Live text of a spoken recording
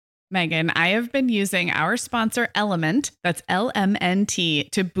Megan, I have been using our sponsor Element, that's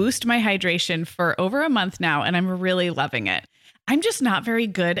LMNT, to boost my hydration for over a month now, and I'm really loving it. I'm just not very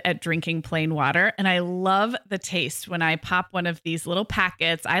good at drinking plain water, and I love the taste when I pop one of these little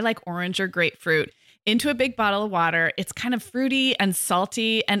packets. I like orange or grapefruit into a big bottle of water. It's kind of fruity and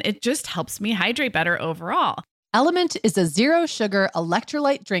salty, and it just helps me hydrate better overall. Element is a zero-sugar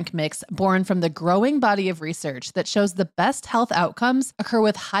electrolyte drink mix born from the growing body of research that shows the best health outcomes occur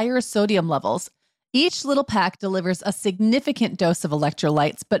with higher sodium levels. Each little pack delivers a significant dose of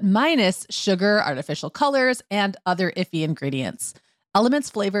electrolytes, but minus sugar, artificial colors, and other iffy ingredients. Element's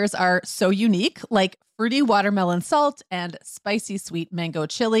flavors are so unique, like fruity watermelon salt and spicy sweet mango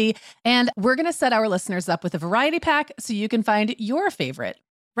chili. And we're going to set our listeners up with a variety pack so you can find your favorite.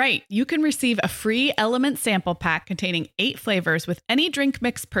 Right. You can receive a free Element sample pack containing 8 flavors with any drink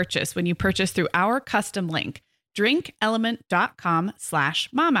mix purchase when you purchase through our custom link,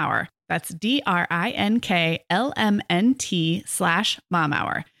 drinkelement.com/momhour. That's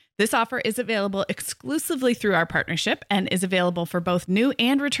DRINKLMNT/momhour. This is available exclusively through our partnership and is available for both new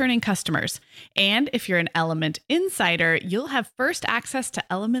and returning customers. And if you're an Element insider, you'll have first access to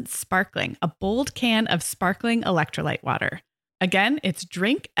Element Sparkling, a bold can of sparkling electrolyte water. Again, it's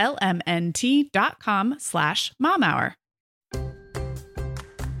drinklmnt.com/momhour.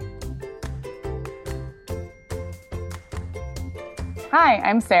 Hi,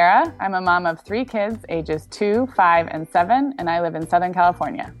 I'm Sarah. I'm a mom of 3 kids, ages 2, 5, and 7, and I live in Southern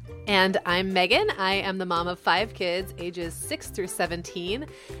California. And I'm Megan. I am the mom of 5 kids, ages 6 through 17,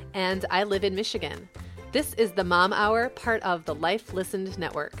 and I live in Michigan. This is the Mom Hour, part of the Life Listened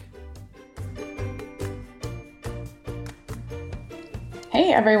Network.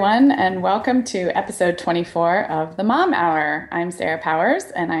 Hey everyone, and welcome to episode 24 of the Mom Hour. I'm Sarah Powers,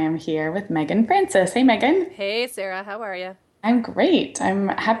 and I am here with Megan Francis. Hey Megan. Hey Sarah, how are you? I'm great. I'm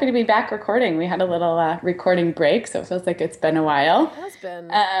happy to be back recording. We had a little recording break, so it feels like it's been a while. It has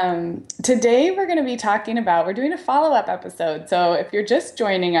been. Today we're going to be we're doing a follow-up episode. So if you're just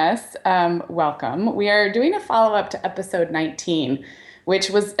joining us, welcome. We are doing a follow-up to episode 19.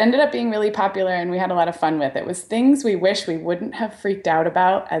 Which ended up being really popular and we had a lot of fun with. It was things we wish we wouldn't have freaked out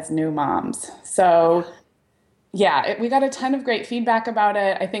about as new moms. So we got a ton of great feedback about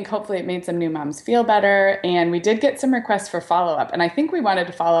it. I think hopefully it made some new moms feel better. And we did get some requests for follow-up. And I think we wanted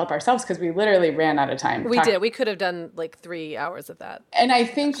to follow up ourselves because we literally ran out of time. We did. We could have done like 3 hours of that. And I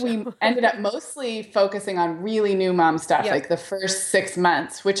think we ended up mostly focusing on really new mom stuff, like the first 6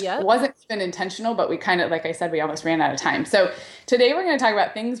 months, which wasn't even intentional, but we kind of, like I said, we almost ran out of time. So today we're going to talk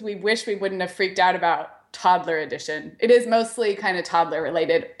about things we wish we wouldn't have freaked out about. Toddler edition. It is mostly kind of toddler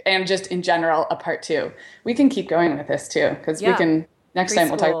related and just in general a part 2. We can keep going with this too because we can next time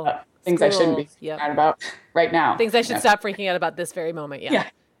we'll talk about things I shouldn't be freaking out about right now. Things I should stop freaking out about this very moment. Yeah.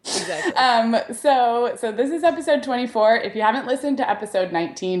 Exactly. So this is episode 24. If you haven't listened to episode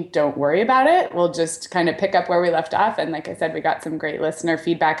 19, don't worry about it. We'll just kind of pick up where we left off. And like I said, we got some great listener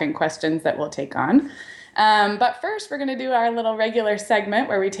feedback and questions that we'll take on. But first, we're going to do our little regular segment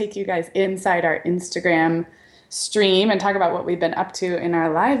where we take you guys inside our Instagram stream and talk about what we've been up to in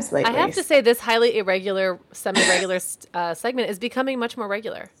our lives lately. I have to say this highly irregular, semi-regular segment is becoming much more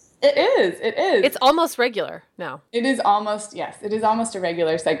regular. It is. It's almost regular now. It is almost a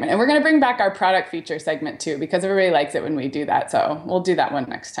regular segment. And we're going to bring back our product feature segment too, because everybody likes it when we do that. So we'll do that one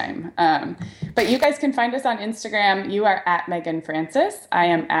next time. But you guys can find us on Instagram. You are at Megan Francis. I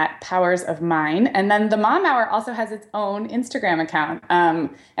am at Powers of Mine. And then the Mom Hour also has its own Instagram account.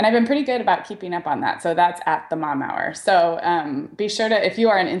 And I've been pretty good about keeping up on that. So that's at the Mom Hour. So be sure to, if you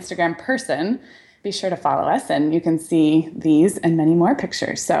are an Instagram person, be sure to follow us and you can see these and many more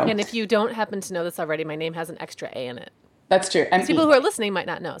pictures. So, and if you don't happen to know this already, my name has an extra A in it. That's true. People who are listening might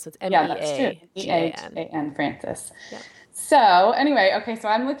not know. So it's M-E-A. Yeah, that's true. E-A-N Francis. Yeah. So anyway, okay, so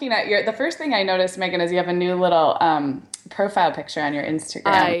I'm looking at the first thing I noticed, Megan, is you have a new little profile picture on your Instagram.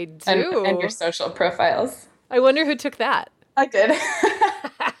 I do. And your social profiles. I wonder who took that. I did.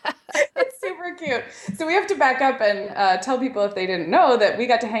 It's super cute. So we have to back up and tell people, if they didn't know, that we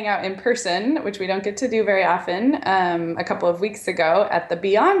got to hang out in person, which we don't get to do very often, a couple of weeks ago at the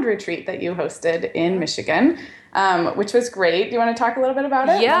Beyond retreat that you hosted in Michigan, which was great. Do you want to talk a little bit about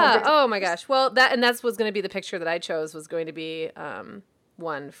it? Yeah. Oh my gosh. Well, that's was going to be the picture that I chose, was going to be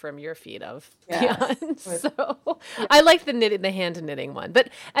one from your feed of Beyond. So I like the hand knitting one. But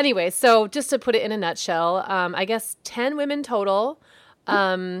anyway, so just to put it in a nutshell, I guess 10 women total,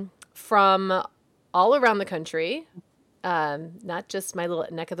 from all around the country, not just my little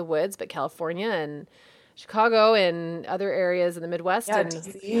neck of the woods, but California and Chicago and other areas in the Midwest and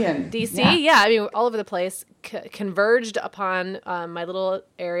DC. Yeah, I mean, all over the place, converged upon my little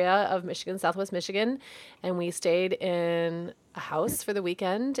area of Michigan, Southwest Michigan, and we stayed in a house for the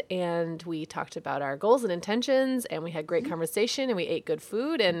weekend, and we talked about our goals and intentions, and we had great conversation, and we ate good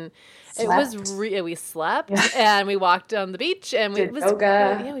food, and it was we slept, and we walked on the beach, and we did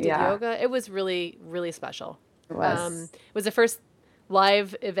yoga. We did yoga. It was really, really special. It was. It was the first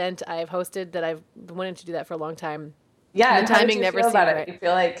live event I've hosted that I've been wanting to do that for a long time. Yeah, and the timing never seemed right. You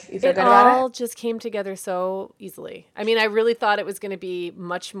feel good about it? It all just came together so easily. I mean, I really thought it was going to be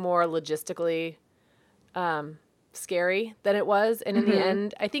much more logistically scary than it was, and in the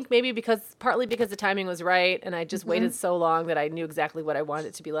end, I think maybe partly because the timing was right, and I just waited so long that I knew exactly what I wanted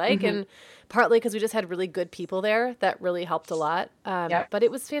it to be like, and partly because we just had really good people there that really helped a lot. But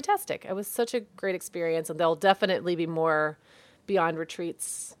it was fantastic. It was such a great experience, and there'll definitely be more Beyond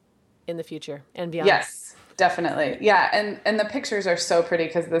retreats in the future and beyond. Yes, definitely. Yeah, and the pictures are so pretty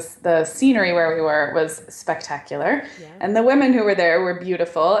because the scenery where we were was spectacular, and the women who were there were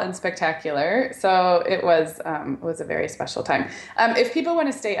beautiful and spectacular. So it was a very special time. If people want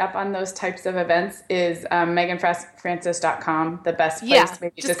to stay up on those types of events, is meganfrancis.com the best place?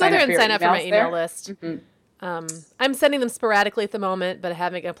 Maybe just go there and sign up for my email list. I'm sending them sporadically at the moment, but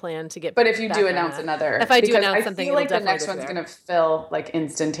having a plan to get. But if you do announce another, if I do announce something, I feel like the next one's going to fill like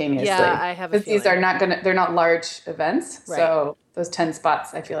instantaneously. Yeah, I have a feeling. These are they're not large events, right. So those 10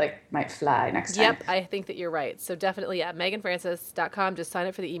 spots I feel like might fly next time. Yep, I think that you're right. So definitely, meganfrancis.com. Just sign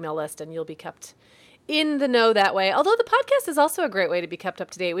up for the email list, and you'll be kept in the know that way. Although the podcast is also a great way to be kept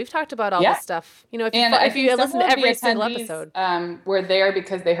up to date. We've talked about all this stuff. You know, if you listen to every single episode. We're there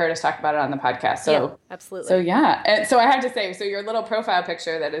because they heard us talk about it on the podcast. So yeah, absolutely. So and so I have to say, so your little profile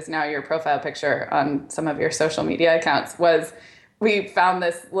picture that is now your profile picture on some of your social media accounts we found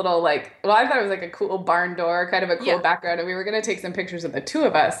this little I thought it was like a cool barn door, kind of a cool background, and we were going to take some pictures of the two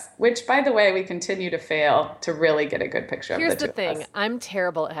of us, which, by the way, we continue to fail to really get a good picture of the two of us. Here's the thing. I'm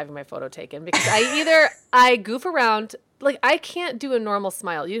terrible at having my photo taken because I goof around. Like, I can't do a normal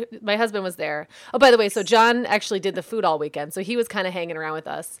smile. My husband was there. Oh, by the way, so John actually did the food all weekend, so he was kind of hanging around with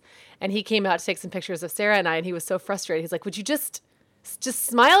us, and he came out to take some pictures of Sarah and I, and he was so frustrated. He's like, would you just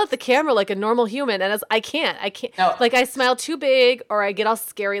smile at the camera like a normal human? And I can't. No. Like, I smile too big, or I get all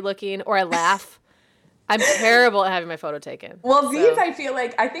scary looking, or I laugh. I'm terrible at having my photo taken. Well, these, I feel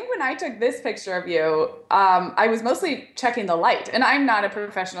like, I think when I took this picture of you, I was mostly checking the light. And I'm not a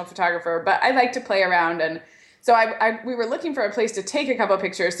professional photographer, but I like to play around. And so we were looking for a place to take a couple of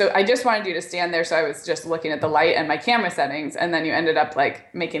pictures. So I just wanted you to stand there. So I was just looking at the light and my camera settings. And then you ended up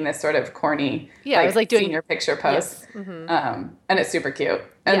like making this sort of corny, it was like doing your picture pose. Yes. And it's super cute.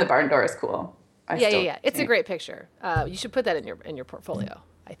 And the barn door is cool. It's a great picture. You should put that in your portfolio,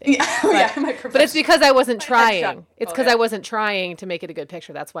 I think. But it's because I wasn't trying. It's because I wasn't trying to make it a good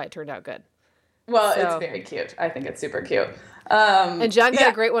picture. That's why it turned out good. Well, it's very cute. I think it's super cute. And John got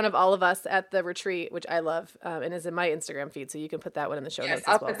a great one of all of us at the retreat, which I love, and is in my Instagram feed. So you can put that one in the show notes as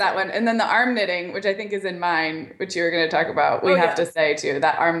well. I'll put that one. And then the arm knitting, which I think is in mine, which you were going to talk about. We have to say, too,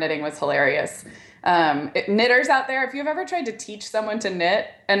 that arm knitting was hilarious. Knitters out there, if you've ever tried to teach someone to knit,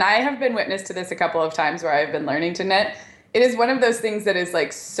 and I have been witness to this a couple of times where I've been learning to knit, it is one of those things that is like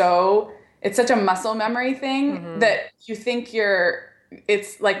it's such a muscle memory thing that you think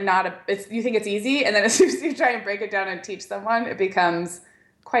it's like you think it's easy, and then as soon as you try and break it down and teach someone, it becomes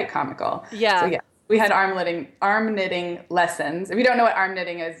quite comical. Yeah. So we had arm knitting lessons. If you don't know what arm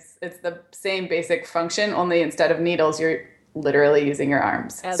knitting is, it's the same basic function, only instead of needles, you're literally using your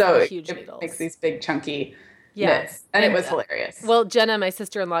arms. It makes these big chunky knits, and it was hilarious. Well, Jenna, my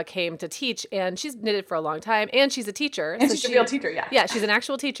sister-in-law, came to teach, and she's knitted for a long time, and she's a teacher. And she's a real teacher, Yeah, she's an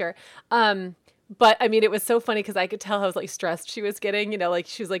actual teacher. But I mean, it was so funny because I could tell how like stressed she was getting, like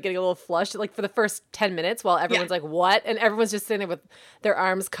she was like getting a little flushed, like for the first 10 minutes while everyone's like, what? And everyone's just sitting there with their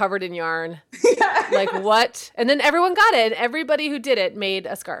arms covered in yarn. Like, what? And then everyone got it. And everybody who did it made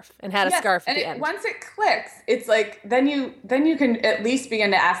a scarf and had a scarf at the end. Once it clicks, it's like, then you can at least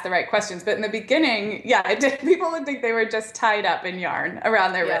begin to ask the right questions. But in the beginning, people would think they were just tied up in yarn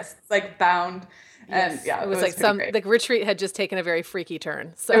around their wrists, like bound. Yes. And it was like the retreat had just taken a very freaky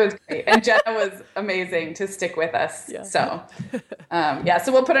turn. So it was great. And Jenna was amazing to stick with us. Yeah. So,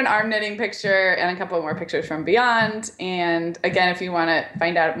 so we'll put an arm knitting picture and a couple more pictures from Beyond. And again, if you want to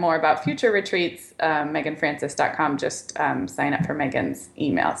find out more about future retreats, meganfrancis.com, just sign up for Megan's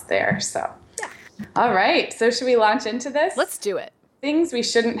emails there. So, all right. So should we launch into this? Let's do it. Things we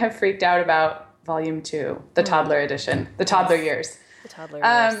shouldn't have freaked out about, Volume 2, the Toddler edition, the Toddler years. The Toddler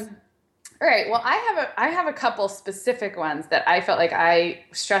years. All right. Well, I have a couple specific ones that I felt like I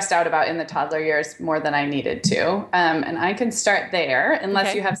stressed out about in the toddler years more than I needed to. And I can start there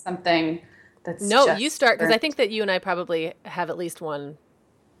unless you have something that's you start, because I think that you and I probably have at least one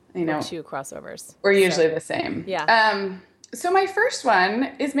or two crossovers. We're usually the same. Yeah. So my first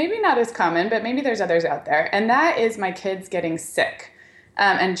one is maybe not as common, but maybe there's others out there. And that is my kids getting sick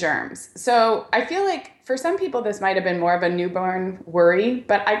and germs. So I feel like for some people, this might have been more of a newborn worry,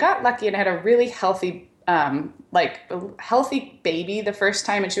 but I got lucky and I had a really healthy, healthy baby the first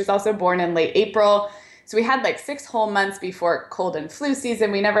time. And she was also born in late April. So we had 6 whole months before cold and flu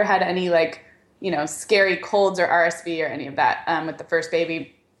season. We never had any scary colds or RSV or any of that with the first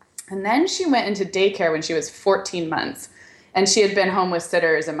baby. And then she went into daycare when she was 14 months. And she had been home with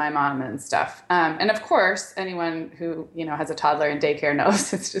sitters and my mom and stuff. And of course, anyone who, has a toddler in daycare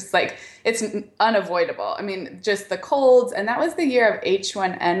knows it's just it's unavoidable. I mean, just the colds. And that was the year of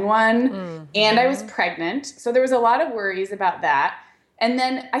H1N1. And I was pregnant. So there was a lot of worries about that. And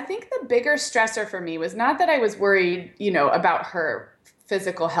then I think the bigger stressor for me was not that I was worried, about her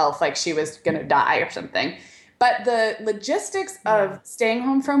physical health, like she was going to die or something. But the logistics of staying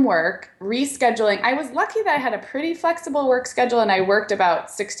home from work, rescheduling, I was lucky that I had a pretty flexible work schedule and I worked about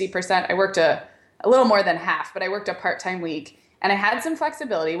 60%. I worked a little more than half, but I worked a part-time week and I had some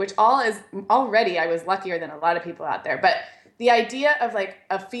flexibility, which already I was luckier than a lot of people out there. But the idea of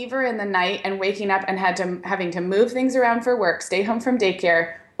a fever in the night and waking up and having to move things around for work, stay home from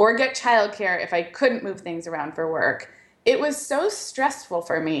daycare, or get childcare if I couldn't move things around for work. It was so stressful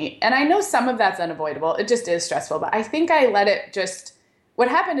for me. And I know some of that's unavoidable. It just is stressful. But I think I let it what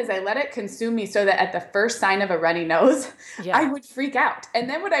happened is I let it consume me so that at the first sign of a runny nose, I would freak out. And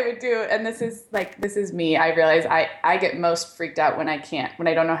then what I would do, and this is me, I realize I get most freaked out when I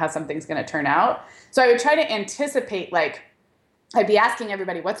don't know how something's going to turn out. So I would try to anticipate, I'd be asking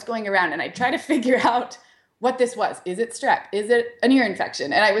everybody what's going around. And I'd try to figure out what this was. Is it strep? Is it an ear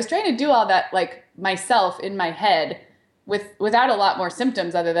infection? And I was trying to do all that myself in my head without a lot more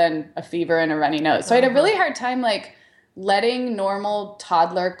symptoms other than a fever and a runny nose. So I had a really hard time letting normal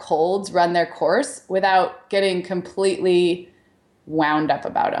toddler colds run their course without getting completely wound up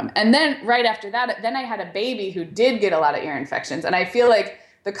about them. And then right after that, then I had a baby who did get a lot of ear infections. And I feel like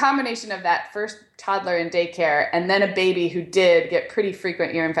the combination of that first toddler in daycare and then a baby who did get pretty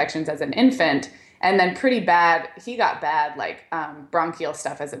frequent ear infections as an infant and then pretty bad, he got bad bronchial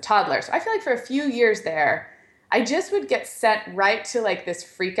stuff as a toddler. So I feel like for a few years there, I just would get sent right to this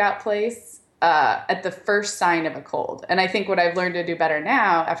freak out place at the first sign of a cold. And I think what I've learned to do better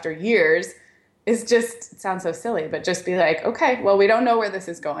now after years is just, it sounds so silly, but just be okay, well, we don't know where this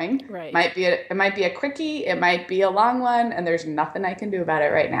is going. Right. It might be a quickie. It might be a long one. And there's nothing I can do about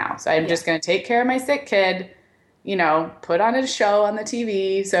it right now. So I'm just going to take care of my sick kid, put on a show on the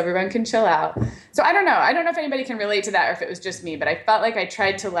TV so everyone can chill out. So I don't know. I don't know if anybody can relate to that or if it was just me, but I felt like I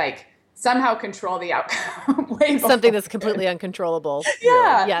tried to somehow control the outcome. Something that's completely uncontrollable.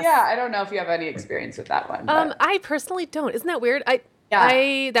 Yeah. Really. Yes. Yeah. I don't know if you have any experience with that one. I personally don't. Isn't that weird?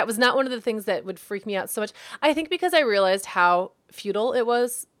 That was not one of the things that would freak me out so much. I think because I realized how futile it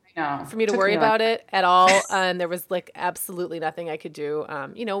was for me to worry about it at all. And there was absolutely nothing I could do.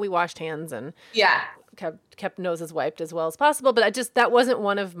 We washed hands and kept noses wiped as well as possible. But that wasn't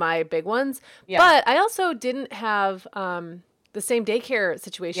one of my big ones. Yeah. But I also didn't have the same daycare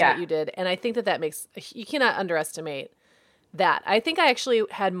situation that you did. And I think that makes, you cannot underestimate that. I think I actually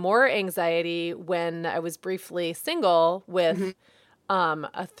had more anxiety when I was briefly single with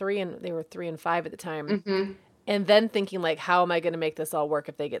they were 3 and 5 at the time. Mm-hmm. And then thinking how am I going to make this all work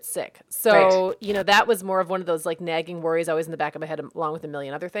if they get sick? So, that was more of one of those nagging worries always in the back of my head along with a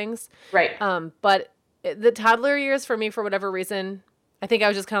million other things. Right. But the toddler years for me, for whatever reason, I think I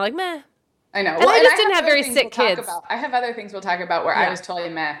was just kind of meh. I know. And I just didn't have very sick kids. I have other things we'll talk about where I was totally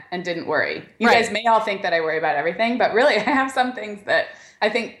meh and didn't worry. You guys may all think that I worry about everything, but really I have some things that I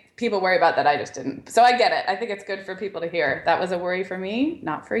think people worry about that I just didn't. So I get it. I think it's good for people to hear. That was a worry for me,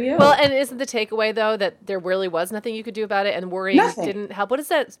 not for you. Well, and isn't the takeaway though that there really was nothing you could do about it and worrying didn't help? What is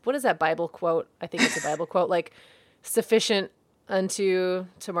that Bible quote? I think it's a Bible quote, sufficient unto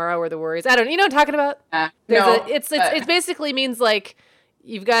tomorrow are the worries. I don't know what I'm talking about? No. It basically means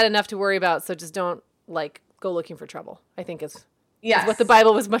you've got enough to worry about, so just don't go looking for trouble, I think is what the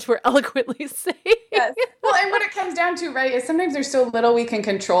Bible was much more eloquently saying. Yes. Well, and what it comes down to, right, is sometimes there's so little we can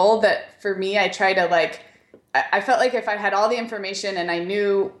control that for me, I try to I felt like if I had all the information and I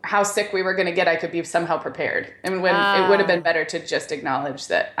knew how sick we were going to get, I could be somehow prepared. And when it would have been better to just acknowledge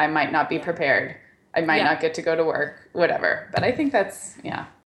that I might not be prepared. I might not get to go to work, whatever. But I think that's,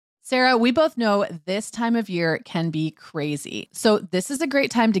 Sarah, we both know this time of year can be crazy. So this is a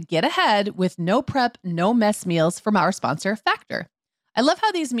great time to get ahead with no prep, no mess meals from our sponsor, Factor. I love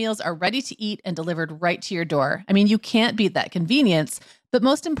how these meals are ready to eat and delivered right to your door. I mean, you can't beat that convenience, but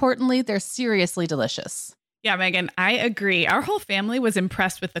most importantly, they're seriously delicious. Yeah, Megan, I agree. Our whole family was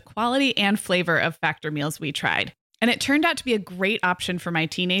impressed with the quality and flavor of Factor meals we tried. And it turned out to be a great option for my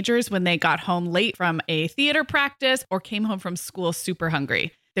teenagers when they got home late from a theater practice or came home from school super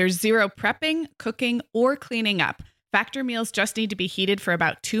hungry. There's zero prepping, cooking, or cleaning up. Factor meals just need to be heated for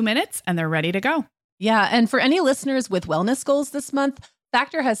about 2 minutes and they're ready to go. Yeah, and for any listeners with wellness goals this month,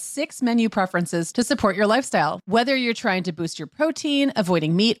 Factor has 6 menu preferences to support your lifestyle, whether you're trying to boost your protein,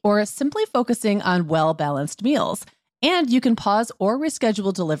 avoiding meat, or simply focusing on well-balanced meals. And you can pause or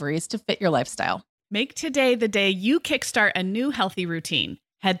reschedule deliveries to fit your lifestyle. Make today the day you kickstart a new healthy routine.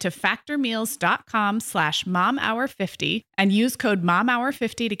 Head to factormeals.com/momhour50 and use code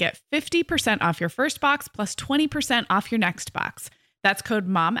momhour50 to get 50% off your first box plus 20% off your next box. That's code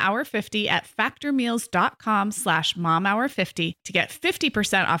momhour50 at factormeals.com/momhour50 to get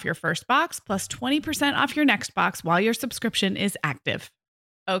 50% off your first box plus 20% off your next box while your subscription is active.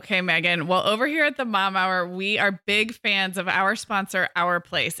 Okay, Megan. Well, over here at the Mom Hour, we are big fans of our sponsor, Our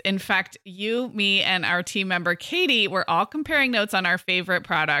Place. In fact, you, me, and our team member, Katie, were all comparing notes on our favorite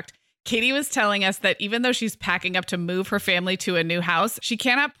product. Katie was telling us that even though she's packing up to move her family to a new house, she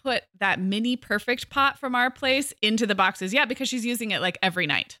cannot put that mini perfect pot from Our Place into the boxes yet because she's using it like every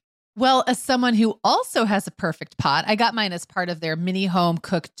night. Well, as someone who also has a perfect pot, I got mine as part of their mini home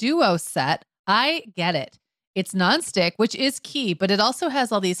cook duo set. I get it. It's nonstick, which is key, but it also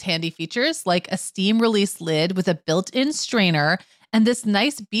has all these handy features like a steam release lid with a built-in strainer and this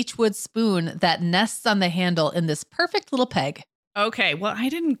nice beechwood spoon that nests on the handle in this perfect little peg. Okay, well, I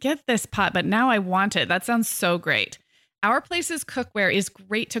didn't get this pot, but now I want it. That sounds so great. Our Place's cookware is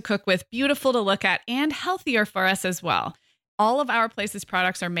great to cook with, beautiful to look at, and healthier for us as well. All of Our Place's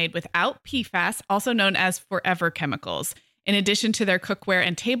products are made without PFAS, also known as forever chemicals. In addition to their cookware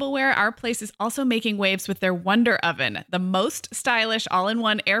and tableware, Our Place is also making waves with their Wonder Oven, the most stylish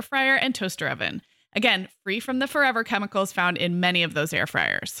all-in-one air fryer and toaster oven. Again, free from the forever chemicals found in many of those air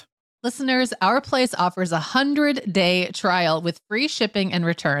fryers. Listeners, Our Place offers a 100-day trial with free shipping and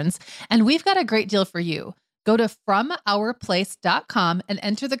returns, and we've got a great deal for you. Go to FromOurPlace.com and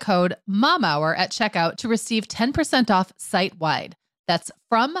enter the code MOMHOUR at checkout to receive 10% off site-wide. That's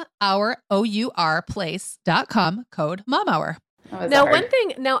FromOurPlace.com, code MOMHOUR.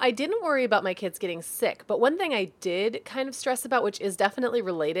 Now, I didn't worry about my kids getting sick, but one thing I did kind of stress about, which is definitely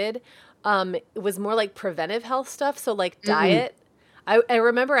related, was more like preventive health stuff. So like diet. I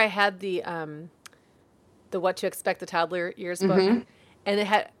remember I had the What to Expect the Toddler Years book,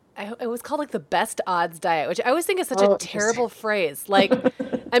 and it was called like the best odds diet, which I always think is such a terrible phrase. Like,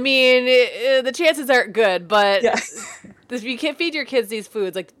 I mean, the chances aren't good, but if you can't feed your kids these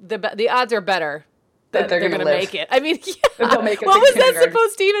foods, like the odds are better that they're going to make it. I mean, what was that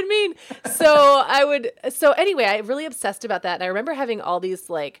supposed to even mean? So anyway, I really obsessed about that. And I remember having all these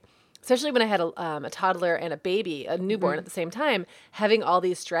like, especially when I had a toddler and a baby, a newborn at the same time, having all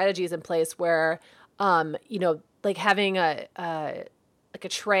these strategies in place where, like having a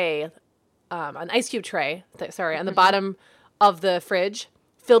tray, an ice cube tray, on the bottom of the fridge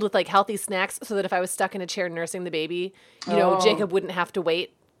filled with like healthy snacks so that if I was stuck in a chair nursing the baby, Jacob wouldn't have to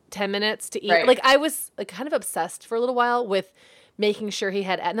wait 10 minutes to eat. Right. Like I was like kind of obsessed for a little while with making sure he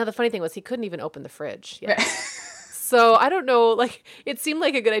had, now the funny thing was he couldn't even open the fridge yet. Right. So I don't know, like it seemed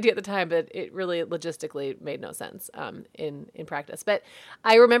like a good idea at the time, but it really logistically made no sense in practice. But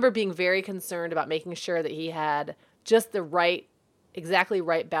I remember being very concerned about making sure that he had just the exactly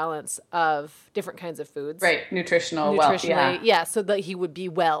right balance of different kinds of foods. Right, nutritionally, yeah, so that he would be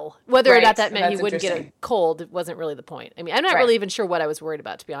well. Whether or not that meant he wouldn't get a cold wasn't really the point. I mean, I'm not really even sure what I was worried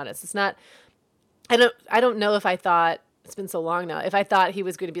about, to be honest. It's not, I don't know if I thought, it's been so long now, if I thought he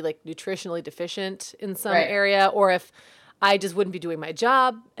was going to be like nutritionally deficient in some area, or if I just wouldn't be doing my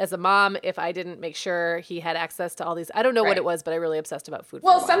job as a mom if I didn't make sure he had access to all these. I don't know what it was, but I really obsessed about food.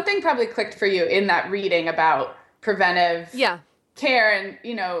 Well, something probably clicked for you in that reading about preventive care and,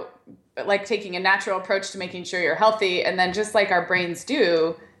 like taking a natural approach to making sure you're healthy. And then just like our brains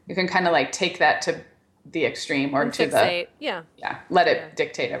do, you can kind of like take that to the extreme or to fixate. Let it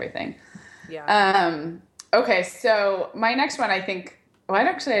dictate everything. Okay. So my next one, I think, I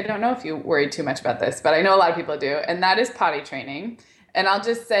don't know if you worried too much about this, but I know a lot of people do. And that is potty training. And I'll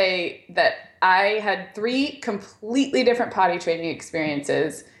just say that I had 3 completely different potty training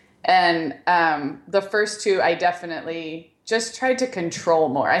experiences. And the first 2, I definitely just tried to control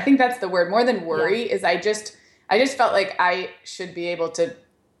more. I think that's the word, more than worry, is I just felt like I should be able to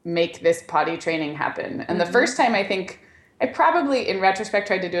make this potty training happen. And the first time, I think I probably, in retrospect,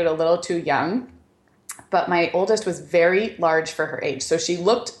 tried to do it a little too young. But my oldest was very large for her age. So she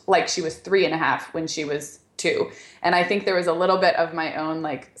looked like she was 3.5 when she was 2. And I think there was a little bit of my own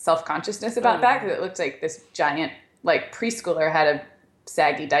like self-consciousness about that, because it looked like this giant like preschooler had a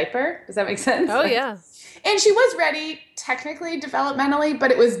saggy diaper. Does that make sense? Oh, yeah. And she was ready technically developmentally,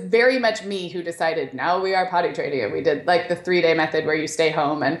 but it was very much me who decided now we are potty training. And we did like the 3-day method where you stay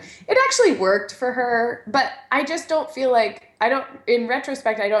home, and it actually worked for her. But I just don't feel like, in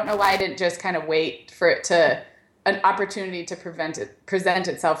retrospect, I don't know why I didn't just kind of wait for it to, an opportunity to present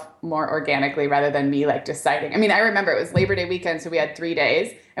itself more organically rather than me like deciding. I mean, I remember it was Labor Day weekend, so we had 3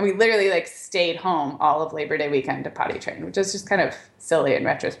 days, and we literally like stayed home all of Labor Day weekend to potty train, which is just kind of silly in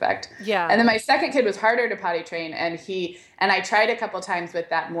retrospect. Yeah. And then my second kid was harder to potty train, and I tried a couple times with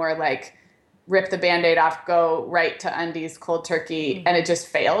that more like rip the Band-Aid off, go right to undies, cold turkey, and it just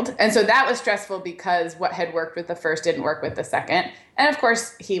failed. And so that was stressful because what had worked with the first didn't work with the second. And of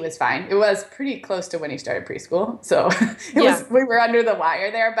course, he was fine. It was pretty close to when he started preschool. So we were under the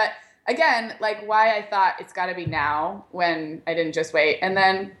wire there. But again, like why I thought it's got to be now when I didn't just wait. And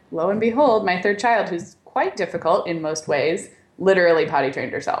then lo and behold, my third child, who's quite difficult in most ways, literally potty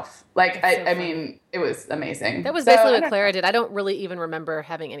trained herself. Like, I mean, it was amazing. That was basically what Clara did. I don't really even remember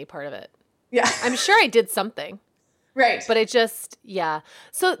having any part of it. Yeah. I'm sure I did something. Right. But it just, yeah.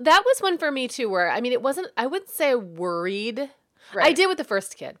 So that was one for me too, where, I mean, I wouldn't say worried. Right. I did with the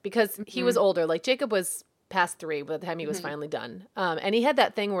first kid because he was older. Like Jacob was past 3 by the time he was finally done. And he had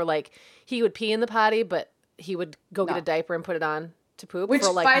that thing where like he would pee in the potty, but he would go get a diaper and put it on to poop. Which,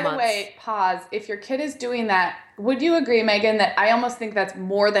 for like by months. the way, pause. If your kid is doing that, would you agree, Megan, that I almost think that's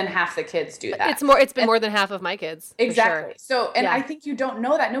more than half the kids do that? It's been more than half of my kids. Exactly. Sure. So, and I think you don't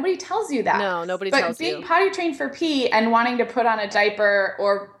know that. Nobody tells you that. No, nobody tells you. But being potty trained for pee and wanting to put on a diaper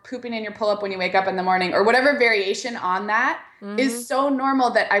or pooping in your pull-up when you wake up in the morning or whatever variation on that is so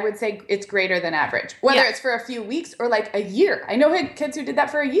normal that I would say it's greater than average. Whether it's for a few weeks or like a year. I know kids who did that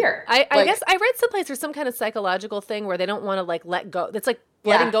for a year. I guess I read someplace there's some kind of psychological thing where they don't want to like let go. It's like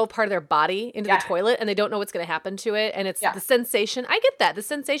letting go part of their body into the toilet, and they don't know what's going to happen to it. And it's the sensation. I get that. The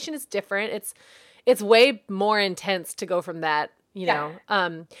sensation is different. It's way more intense to go from that, you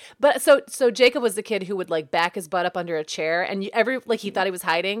know. But so Jacob was the kid who would like back his butt up under a chair, and he thought he was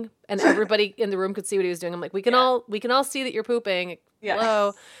hiding, and everybody in the room could see what he was doing. I'm like, we can all see that you're pooping. Yeah.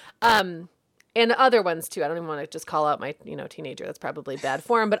 Hello. And other ones too. I don't even want to just call out my, teenager. That's probably bad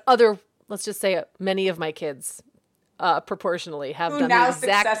form. But let's just say many of my kids proportionally have done the exact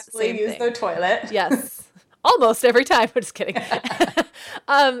successfully same use thing. the toilet. Yes. Almost every time. I'm just kidding.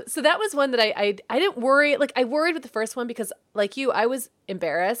 So that was one that I didn't worry. Like I worried with the first one because like you, I was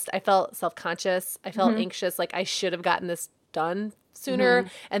embarrassed. I felt self-conscious. I felt anxious. Like I should have gotten this done sooner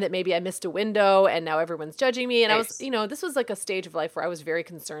and that maybe I missed a window and now everyone's judging me. And I was, this was like a stage of life where I was very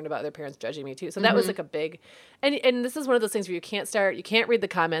concerned about their parents judging me too. So that was like a big, and this is one of those things where you can't read the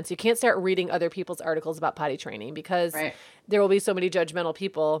comments. You can't start reading other people's articles about potty training because there will be so many judgmental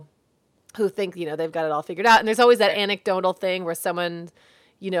people who think, they've got it all figured out. And there's always that anecdotal thing where someone's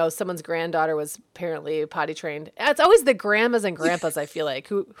granddaughter was apparently potty trained. It's always the grandmas and grandpas, I feel like,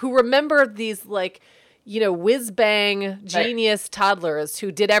 who remember these like, whiz bang genius toddlers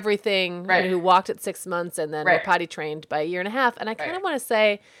who did everything, who walked at 6 months and then were potty trained by 1.5 years. And I kind of want to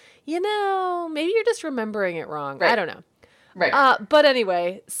say, maybe you're just remembering it wrong. Right. I don't know. Right. But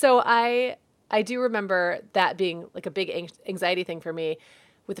anyway, so I do remember that being like a big anxiety thing for me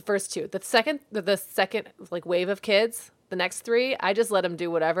with the first 2. The second like wave of kids, the next 3, I just let them do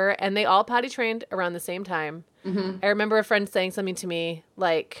whatever. And they all potty trained around the same time. I remember a friend saying something to me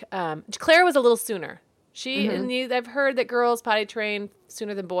like, Claire was a little sooner. And I've heard that girls potty train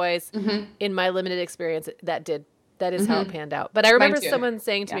sooner than boys. In my limited experience, that is how it panned out. But I remember someone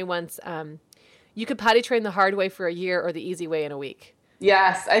saying to me once, you could potty train the hard way for a year or the easy way in a week.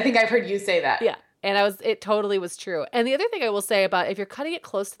 Yes, I think I've heard you say that. Yeah. And it totally was true. And the other thing I will say about if you're cutting it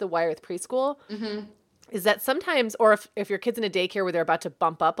close to the wire with preschool is that sometimes, or if your kid's in a daycare where they're about to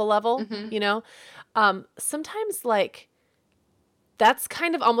bump up a level, sometimes like that's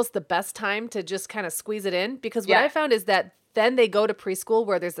kind of almost the best time to just kind of squeeze it in because what I found is that then they go to preschool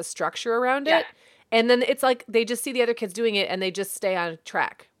where there's the structure around it. And then it's like they just see the other kids doing it and they just stay on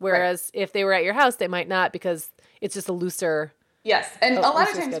track. Whereas if they were at your house, they might not because it's just a looser. Yes. And a lot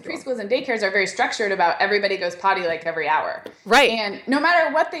of times preschools and daycares are very structured about everybody goes potty like every hour. Right. And no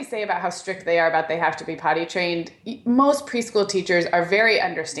matter what they say about how strict they are about they have to be potty trained, most preschool teachers are very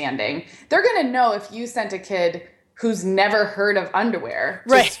understanding. They're going to know if you sent a kid who's never heard of underwear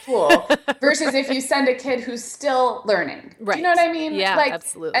to right. school versus if you send a kid who's still learning. Right. Do you know what I mean? Yeah, like,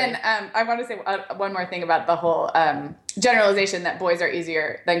 absolutely. And I want to say one more thing about the whole generalization that boys are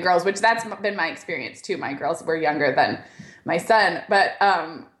easier than girls, which that's been my experience too. My girls were younger than my son. But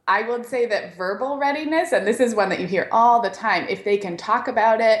I would say that verbal readiness, and this is one that you hear all the time, if they can talk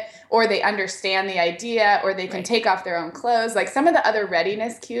about it or they understand the idea or they can take off their own clothes, like some of the other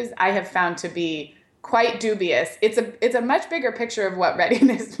readiness cues I have found to be quite dubious. It's a much bigger picture of what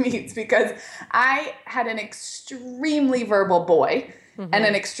readiness means, because I had an extremely verbal boy and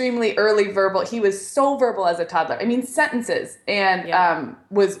an extremely early verbal. He was so verbal as a toddler. I mean, sentences, and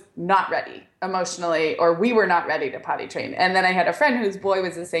was not ready emotionally, or we were not ready to potty train. And then I had a friend whose boy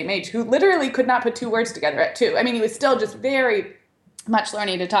was the same age who literally could not put 2 words together at 2. I mean, he was still just very much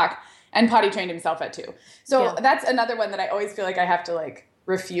learning to talk, and potty trained himself at 2. So that's another one that I always feel like I have to like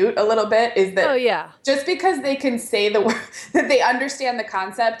refute a little bit, is that just because they can say the word, that they understand the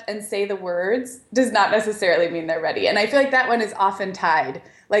concept and say the words, does not necessarily mean they're ready. And I feel like that one is often tied,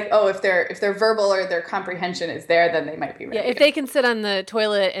 like, oh, if they're verbal or their comprehension is there, then they might be ready. Yeah, if they can sit on the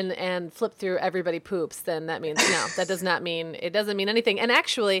toilet and flip through everybody poops, then that means no. That does not mean, it doesn't mean anything. And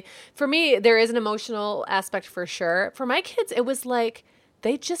actually, for me, there is an emotional aspect for sure. For my kids, it was like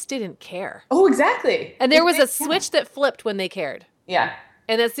they just didn't care. Oh, exactly. And there was a switch that flipped when they cared. Yeah.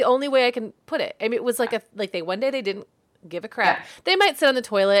 And that's the only way I can put it. I mean, it was like one day they didn't give a crap. Yeah. They might sit on the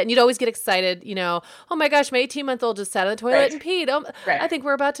toilet, and you'd always get excited, you know, oh my gosh, my 18-month-old just sat on the toilet and peed. Oh, I think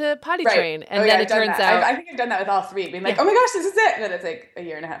we're about to potty train. And then it turns out. I think I've done that with all 3, being like, oh my gosh, this is it. And then it's like a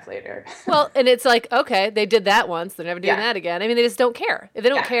year and a half later. Well, and it's like, okay, they did that once. They're never doing that again. I mean, they just don't care. If they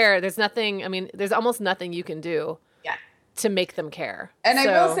don't care, there's nothing, I mean, there's almost nothing you can do to make them care. And I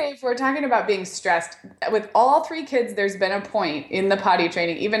will say, if we're talking about being stressed, with all 3 kids, there's been a point in the potty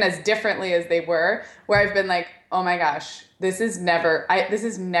training, even as differently as they were, where I've been like, oh my gosh, this is never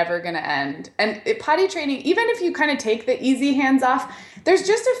going to end. And potty training, even if you kind of take the easy hands off, there's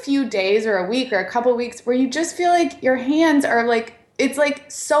just a few days or a week or a couple weeks where you just feel like your hands are like, it's like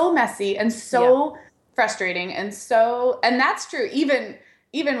so messy and so frustrating. And that's true,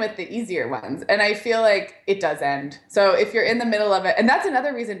 even with the easier ones. And I feel like it does end. So if you're in the middle of it, and that's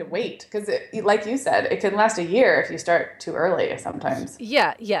another reason to wait, because like you said, it can last a year if you start too early sometimes.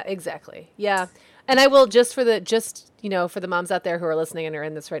 Yeah, exactly. Yeah. And I will, for the moms out there who are listening and are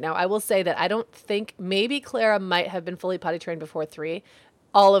in this right now, I will say that I don't think, maybe Clara might have been fully potty trained before 3.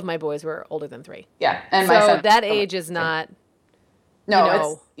 All of my boys were older than 3. Yeah. And so my son, that age is not,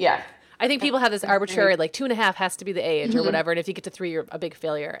 I think people have this arbitrary, like 2.5 has to be the age or whatever. And if you get to 3, you're a big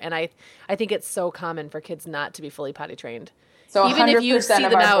failure. And I think it's so common for kids not to be fully potty trained. So even 100% if you see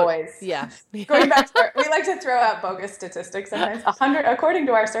of our boys. Yeah. Going back to we like to throw out bogus statistics sometimes. According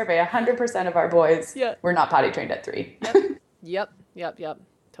to our survey, 100% of our boys were not potty trained at 3. Yep.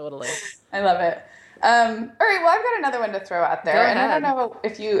 Totally. I love it. All right, well, I've got another one to throw out there. And I don't know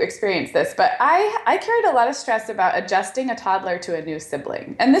if you experienced this, but I carried a lot of stress about adjusting a toddler to a new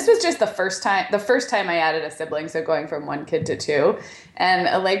sibling. And this was just the first time I added a sibling, so going from 1 kid to 2. And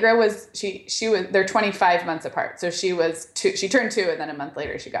Allegra they're 25 months apart. So she turned 2, and then a month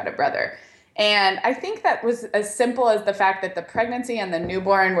later she got a brother. And I think that was as simple as the fact that the pregnancy and the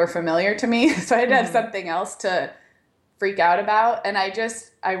newborn were familiar to me. So I had to have something else to freak out about. And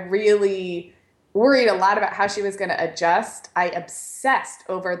I really worried a lot about how she was going to adjust. I obsessed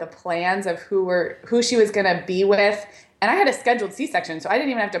over the plans of who she was going to be with. And I had a scheduled C-section, so I didn't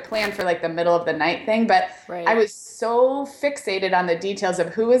even have to plan for like the middle of the night thing. But I was so fixated on the details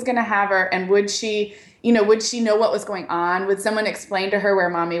of who was going to have her, and would she know what was going on? Would someone explain to her where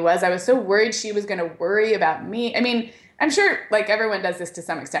mommy was? I was so worried she was going to worry about me. I mean, I'm sure like everyone does this to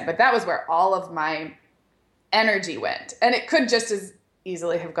some extent, but that was where all of my energy went. And it could just as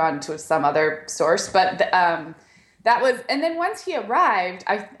easily have gone to some other source, but that was, and then once he arrived,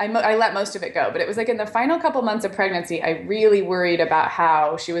 I let most of it go, but it was like in the final couple months of pregnancy, I really worried about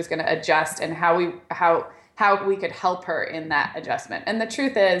how she was going to adjust and how we could help her in that adjustment. And the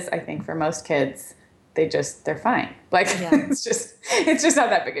truth is, I think for most kids, they're fine. Like it's just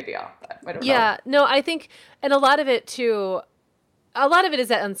not that big a deal. But I don't know. No, I think, and a lot of it is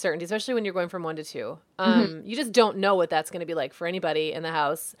that uncertainty, especially when you're going from 1 to 2. You just don't know what that's going to be like for anybody in the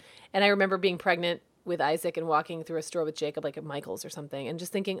house. And I remember being pregnant with Isaac and walking through a store with Jacob, like at Michael's or something, and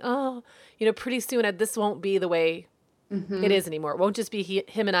just thinking, pretty soon this won't be the way it is anymore. It won't just be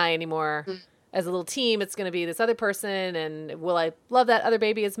him and I anymore. as a little team, it's going to be this other person, and will I love that other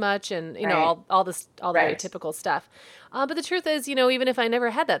baby as much? And, you know, all the very typical stuff. But the truth is, you know, even if I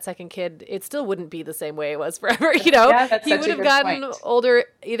never had that second kid, it still wouldn't be the same way it was forever. You know, he would have gotten older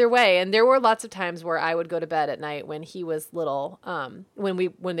either way. And there were lots of times where I would go to bed at night when he was little,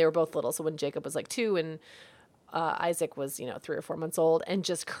 when they were both little. So when Jacob was like 2 and Isaac was, you know, 3 or 4 months old, and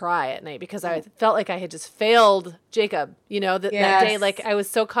just cry at night because I felt like I had just failed Jacob, you know, that day. Like I was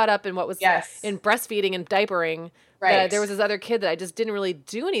so caught up in what was in breastfeeding and diapering that there was this other kid that I just didn't really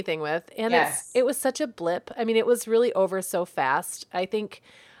do anything with. And it was such a blip. I mean, it was really over so fast. I think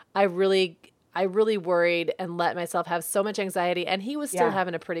I really worried and let myself have so much anxiety, and he was still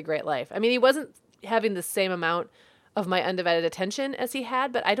having a pretty great life. I mean, he wasn't having the same amount of my undivided attention as he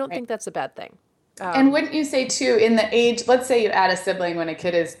had, but I don't think that's a bad thing. And wouldn't you say too, in the age, let's say you add a sibling when a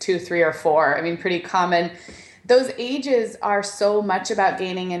kid is 2, 3, or 4, I mean, pretty common. Those ages are so much about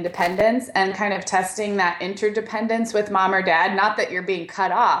gaining independence and kind of testing that interdependence with mom or dad. Not that you're being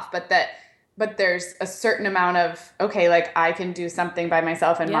cut off, but there's a certain amount of, okay, like I can do something by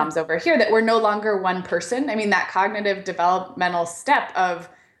myself and mom's over here, that we're no longer one person. I mean, that cognitive developmental step of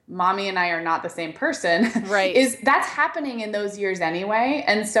mommy and I are not the same person, that's happening in those years anyway.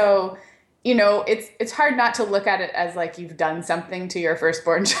 And so, you know, it's hard not to look at it as like you've done something to your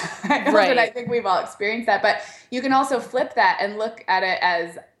firsttborn child. And I think we've all experienced that. But you can also flip that and look at it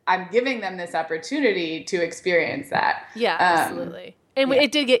as I'm giving them this opportunity to experience that. Yeah, absolutely. And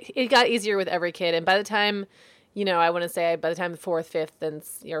it got easier with every kid. And by the time, you know, I want to say by the time the 4th, 5th, and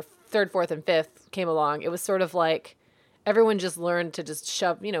your 3rd, 4th, and 5th came along, it was sort of like everyone just learned to just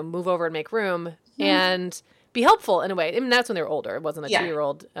move over and make room and be helpful in a way. I mean, that's when they were older. It wasn't a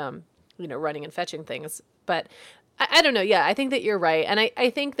 2-year-old, you know, running and fetching things. But I don't know. Yeah, I think that you're right. And I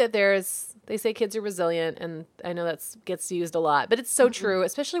think that they say kids are resilient, and I know that gets used a lot, but it's so true,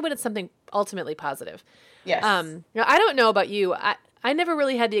 especially when it's something ultimately positive. Yes. Now, I don't know about you. I never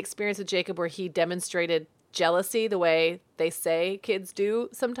really had the experience with Jacob where he demonstrated jealousy the way they say kids do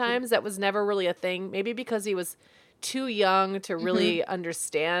sometimes. That was never really a thing. Maybe because he was too young to really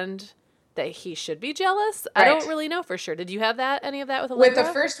understand that he should be jealous. I don't really know for sure. Did you have any of that with Allegra? With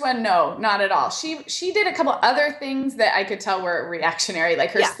the first one, no, not at all. She did a couple other things that I could tell were reactionary.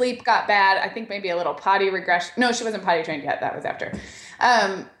 Like her sleep got bad. I think maybe a little potty regression. No, she wasn't potty trained yet. That was after.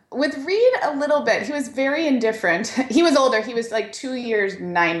 With Reed, a little bit. He was very indifferent. He was older. He was like 2 years,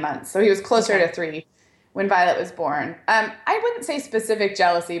 9 months. So he was closer to 3 when Violet was born. I wouldn't say specific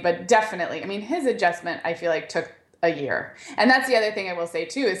jealousy, but definitely. I mean, his adjustment, I feel like, took a year. And that's the other thing I will say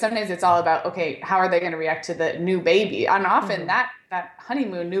too, is sometimes it's all about, okay, how are they going to react to the new baby? And often that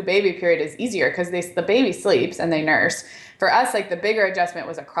honeymoon new baby period is easier because the baby sleeps and they nurse. For us, like the bigger adjustment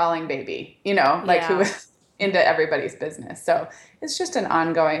was a crawling baby, you know, like who was into everybody's business. So it's just an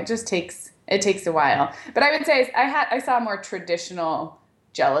ongoing, it takes a while. But I would say I saw more traditional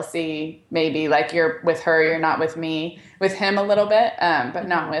jealousy, maybe like you're with her, you're not with me, with him a little bit, but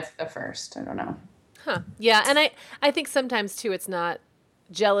not with the first. I don't know. Huh. Yeah. And I think sometimes too, it's not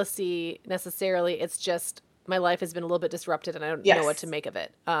jealousy necessarily. It's just my life has been a little bit disrupted and I don't know what to make of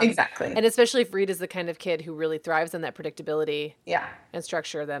it. Exactly. And especially if Reed is the kind of kid who really thrives on that predictability and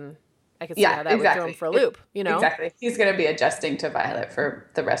structure, then I can see how that would throw him for a loop, you know? Exactly. He's going to be adjusting to Violet for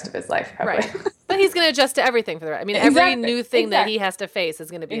the rest of his life, probably. Right. But he's going to adjust to everything for the rest. I mean, every new thing that he has to face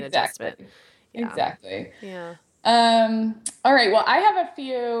is going to be an adjustment. Yeah. Exactly. Yeah. All right. Well, I have a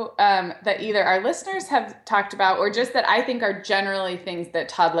few that either our listeners have talked about or just that I think are generally things that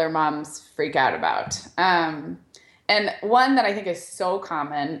toddler moms freak out about. And one that I think is so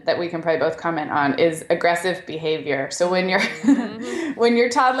common that we can probably both comment on is aggressive behavior. So when when your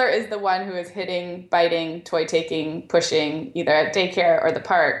toddler is the one who is hitting, biting, toy taking, pushing, either at daycare or the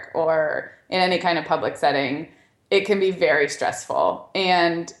park or in any kind of public setting, it can be very stressful.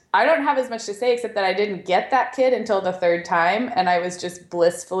 And I don't have as much to say except that I didn't get that kid until the 3rd time. And I was just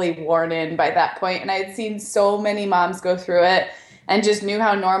blissfully worn in by that point. And I had seen so many moms go through it and just knew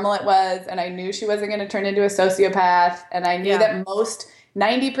how normal it was. And I knew she wasn't going to turn into a sociopath. And I knew that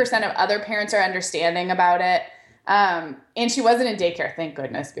 90% of other parents are understanding about it. And she wasn't in daycare, thank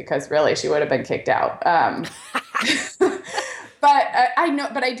goodness, because really she would have been kicked out.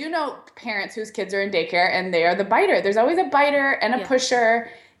 But I do know parents whose kids are in daycare and they are the biter. There's always a biter and a pusher,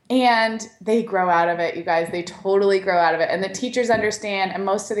 and they grow out of it, you guys. They totally grow out of it. And the teachers understand, and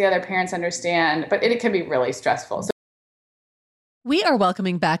most of the other parents understand, but it can be really stressful. We are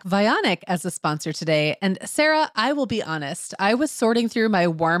welcoming back Vionic as a sponsor today. And Sarah, I will be honest, I was sorting through my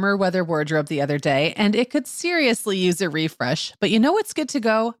warmer weather wardrobe the other day, and it could seriously use a refresh. But you know what's good to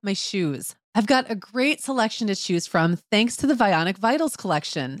go? My shoes. I've got a great selection to choose from thanks to the Vionic Vitals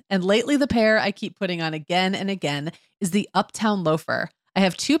collection. And lately, the pair I keep putting on again and again is the Uptown Loafer. I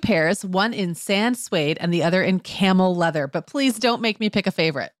have two pairs, one in sand suede and the other in camel leather, but please don't make me pick a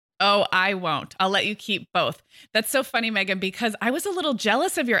favorite. Oh, I won't. I'll let you keep both. That's so funny, Megan, because I was a little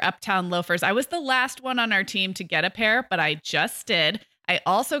jealous of your Uptown loafers. I was the last one on our team to get a pair, but I just did. I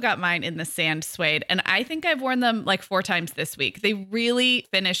also got mine in the sand suede, and I think I've worn them like 4 times this week. They really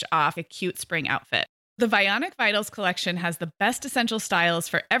finish off a cute spring outfit. The Vionic Vitals collection has the best essential styles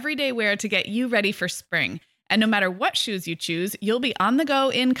for everyday wear to get you ready for spring. And no matter what shoes you choose, you'll be on the go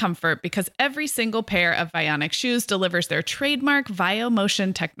in comfort because every single pair of Vionic shoes delivers their trademark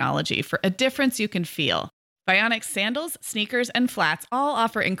VioMotion technology for a difference you can feel. Vionic sandals, sneakers, and flats all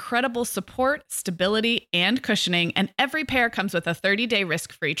offer incredible support, stability, and cushioning, and every pair comes with a 30-day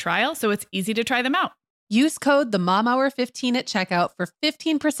risk-free trial, so it's easy to try them out. Use code TheMomHour15 at checkout for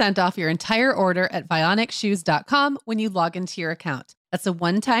 15% off your entire order at VionicShoes.com when you log into your account. That's a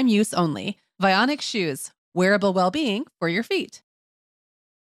one-time use only. Vionic Shoes. Wearable well-being for your feet.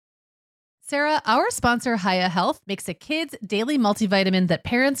 Sarah, our sponsor, Hiya Health, makes a kids' daily multivitamin that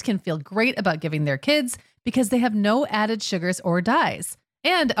parents can feel great about giving their kids because they have no added sugars or dyes.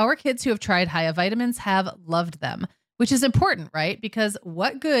 And our kids who have tried Hiya vitamins have loved them, which is important, right? Because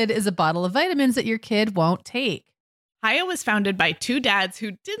what good is a bottle of vitamins that your kid won't take? Hiya was founded by 2 dads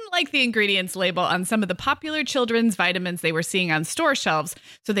who didn't like the ingredients label on some of the popular children's vitamins they were seeing on store shelves,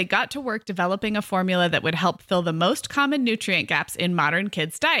 so they got to work developing a formula that would help fill the most common nutrient gaps in modern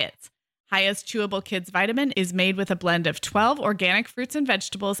kids' diets. Hiya's Chewable Kids Vitamin is made with a blend of 12 organic fruits and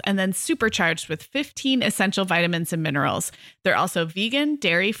vegetables and then supercharged with 15 essential vitamins and minerals. They're also vegan,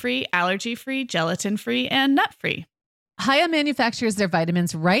 dairy-free, allergy-free, gelatin-free, and nut-free. Hiya manufactures their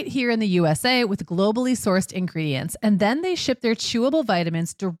vitamins right here in the USA with globally sourced ingredients, and then they ship their chewable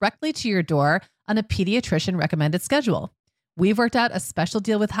vitamins directly to your door on a pediatrician recommended schedule. We've worked out a special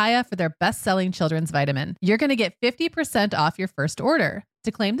deal with Hiya for their best-selling children's vitamin. You're going to get 50% off your first order.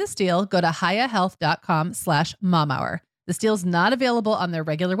 To claim this deal, go to hiyahealth.com/momhour. This deal's not available on their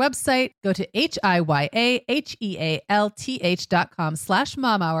regular website. Go to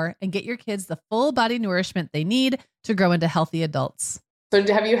hiyahealth.com/momhour and get your kids the full body nourishment they need to grow into healthy adults. So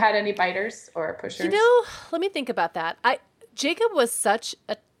have you had any biters or pushers? Let me think about that. Jacob was such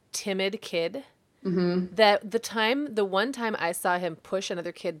a timid kid that the one time I saw him push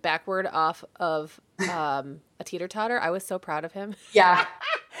another kid backward off of a teeter-totter, I was so proud of him. Yeah.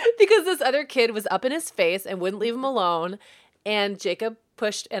 Because this other kid was up in his face and wouldn't leave him alone. And Jacob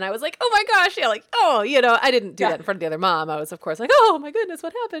pushed, and I was like, oh my gosh. Yeah, like, oh, I didn't do that in front of the other mom. I was, of course, like, oh my goodness,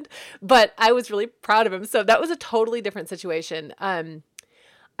 what happened? But I was really proud of him. So that was a totally different situation. I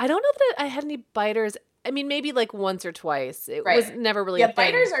don't know that I had any biters. I mean, maybe like once or twice. It was never really a thing.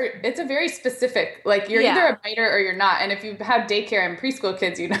 Biters it's a very specific, like you're either a biter or you're not. And if you have daycare and preschool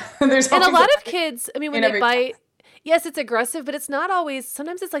kids, there's and a lot of kids, I mean, when they bite, yes, it's aggressive, but it's not always,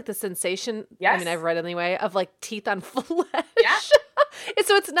 sometimes it's like the sensation, I mean, I've read anyway, of like teeth on flesh. Yeah. And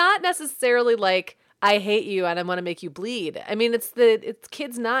so it's not necessarily like, I hate you and I want to make you bleed. I mean, it's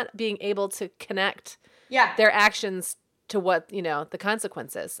kids not being able to connect their actions to what, the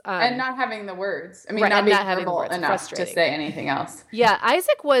consequences. And not having the words. I mean, not being verbal enough to say anything else. Yeah,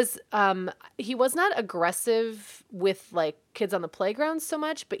 Isaac was, he was not aggressive with like kids on the playground so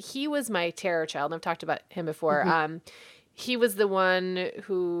much, but he was my terror child. I've talked about him before. He was the one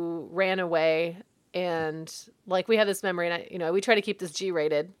who ran away, and like we have this memory, and we try to keep this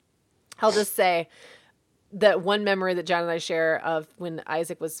G-rated. I'll just say that one memory that John and I share of when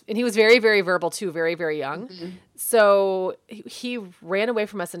Isaac was, and he was very, very verbal too, very, very young. So he ran away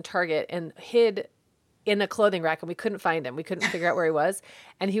from us in Target and hid in a clothing rack, and we couldn't find him. We couldn't figure out where he was.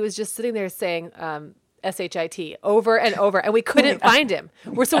 And he was just sitting there saying, SHIT over and over, and we couldn't find him.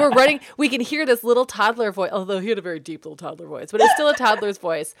 We're running. We can hear this little toddler voice, although he had a very deep little toddler voice, but it's still a toddler's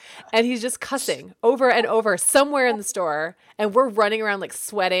voice. And he's just cussing over and over somewhere in the store. And we're running around like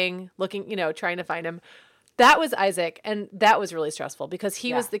sweating, looking, trying to find him. That was Isaac, and that was really stressful because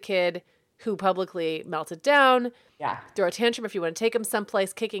he was the kid who publicly melted down, throw a tantrum if you want to take him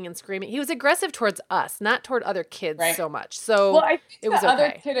someplace, kicking and screaming. He was aggressive towards us, not toward other kids so much. So I think it was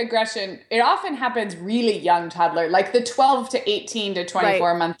other kid aggression, it often happens really young toddler, like the 12 to 18 to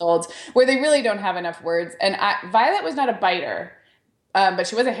 24-month-olds, where they really don't have enough words. And Violet was not a biter. But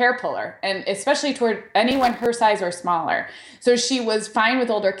she was a hair puller, and especially toward anyone her size or smaller. So she was fine with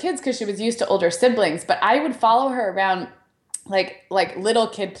older kids because she was used to older siblings. But I would follow her around like little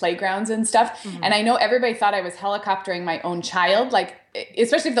kid playgrounds and stuff. Mm-hmm. And I know everybody thought I was helicoptering my own child, like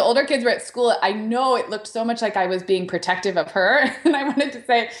especially if the older kids were at school. I know it looked so much like I was being protective of her, and I wanted to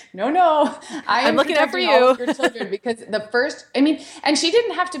say, no, I'm looking out for you, all of your children, because and she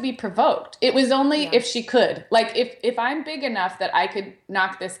didn't have to be provoked. It was only if she could, like if I'm big enough that I could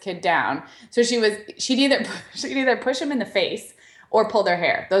knock this kid down. So she'd either push him in the face or pull their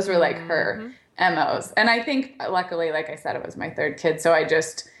hair. Those were like her MOs. And I think luckily, like I said, it was my third kid. So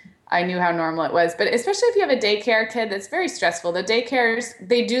I knew how normal it was. But especially if you have a daycare kid, that's very stressful. The daycares,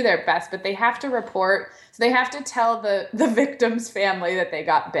 they do their best, but they have to report. So they have to tell the victim's family that they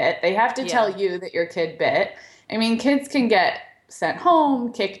got bit. They have to tell you that your kid bit. I mean, kids can get sent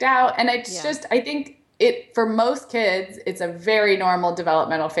home, kicked out. And it's just, I think for most kids, it's a very normal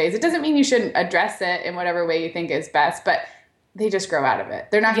developmental phase. It doesn't mean you shouldn't address it in whatever way you think is best, but they just grow out of it.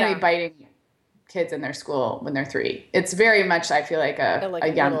 They're not going to be biting kids in their school when they're 3. It's very much, I feel like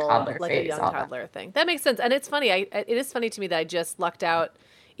a young toddler phase. Like a young toddler thing. That makes sense. And it's funny. It is funny to me that I just lucked out.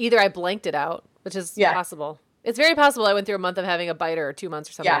 Either I blanked it out, which is possible. It's very possible I went through a month of having a bite or 2 months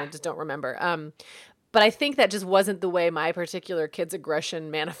or something. I just don't remember. But I think that just wasn't the way my particular kid's aggression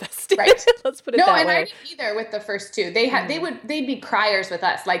manifested. Right. Let's put it that way. No, and I didn't either with the first 2. They'd be criers with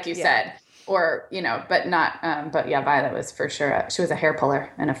us, like you said. Or, but not, but yeah, Violet was for sure, she was a hair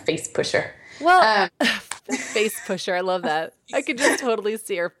puller and a face pusher. Well, face pusher. I love that. I could just totally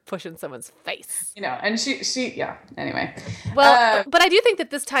see her pushing someone's face. And she anyway. Well, but I do think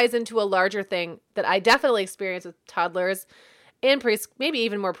that this ties into a larger thing that I definitely experience with toddlers and maybe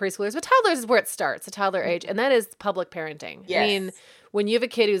even more preschoolers, but toddlers is where it starts, the toddler age, and that is public parenting. Yes. I mean, when you have a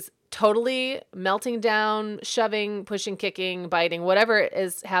kid who's totally melting down, shoving, pushing, kicking, biting, whatever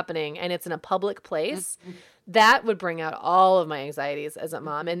is happening, and it's in a public place, that would bring out all of my anxieties as a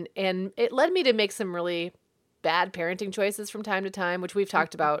mom. And it led me to make some really bad parenting choices from time to time, which we've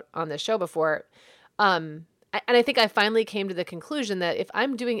talked about on this show before. And I think I finally came to the conclusion that if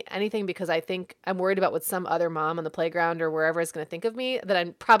I'm doing anything because I think I'm worried about what some other mom on the playground or wherever is going to think of me, that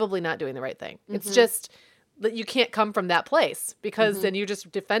I'm probably not doing the right thing. It's just that you can't come from that place, because then you just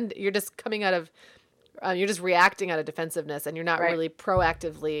you're just coming out of, you're just reacting out of defensiveness, and you're not really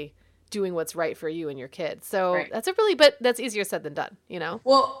proactively doing what's right for you and your kid. So but that's easier said than done,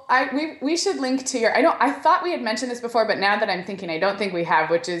 Well, we should link to I thought we had mentioned this before, but now that I'm thinking, I don't think we have,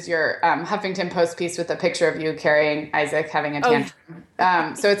 which is your Huffington Post piece with a picture of you carrying Isaac having a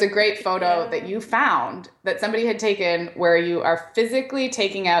tantrum. So it's a great photo that you found that somebody had taken where you are physically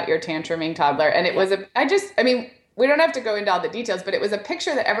taking out your tantruming toddler. And it was we don't have to go into all the details, but it was a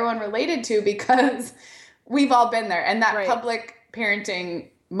picture that everyone related to because we've all been there. And that public parenting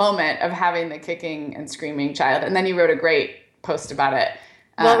moment of having the kicking and screaming child. And then you wrote a great post about it.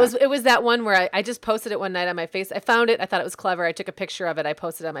 Well, it was that one where I just posted it one night on my face. I found it. I thought it was clever. I took a picture of it. I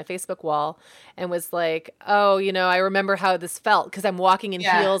posted it on my Facebook wall and was like, oh, I remember how this felt because I'm walking in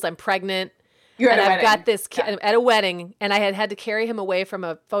heels. I'm pregnant. I've got this kid at a wedding, and I had to carry him away from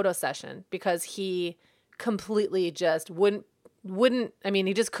a photo session because he completely just wouldn't,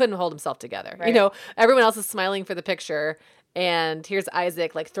 he just couldn't hold himself together. Right. Everyone else is smiling for the picture. And here's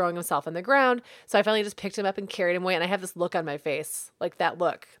Isaac like throwing himself on the ground. So I finally just picked him up and carried him away. And I have this look on my face, like that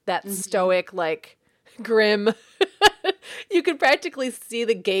look, that stoic, like grim. You could practically see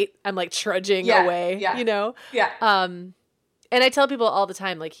the gait. I'm like trudging away, Yeah. And I tell people all the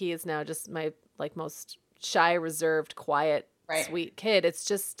time, like he is now just my like most shy, reserved, quiet, sweet kid. It's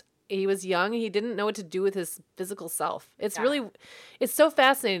just, he was young. He didn't know what to do with his physical self. It's really, it's so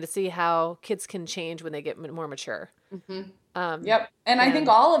fascinating to see how kids can change when they get more mature. Yep. And I think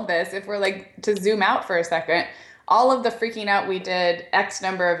all of this, if we're like to zoom out for a second, all of the freaking out we did X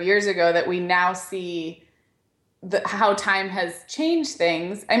number of years ago that we now see how time has changed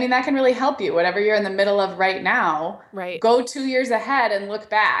things. I mean, that can really help you. Whatever you're in the middle of right now, go 2 years ahead and look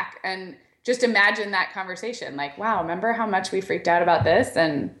back and just imagine that conversation. Like, wow, remember how much we freaked out about this?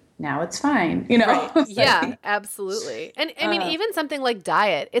 And now it's fine, Yeah, absolutely. And I mean, even something like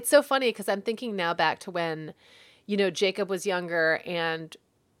diet, it's so funny because I'm thinking now back to when, Jacob was younger and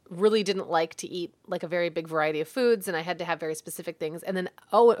really didn't like to eat like a very big variety of foods, and I had to have very specific things. And then,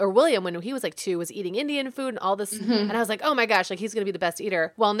 William, when he was like 2, was eating Indian food and all this. And I was like, oh my gosh, like he's going to be the best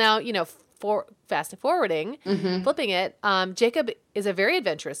eater. Well, now, fast forwarding, flipping it, Jacob is a very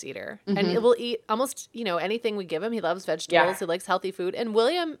adventurous eater and he will eat almost, anything we give him. He loves vegetables. He likes healthy food. And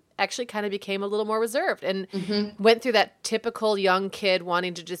William actually kind of became a little more reserved and went through that typical young kid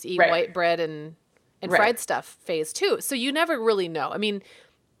wanting to just eat white bread and fried stuff phase too. So you never really know. I mean,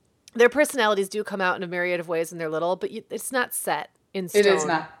 their personalities do come out in a myriad of ways when they're little, but it's not set in stone. It is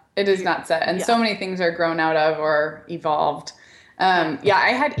not. It is not set. And so many things are grown out of or evolved. I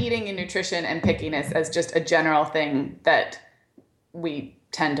had eating and nutrition and pickiness as just a general thing that we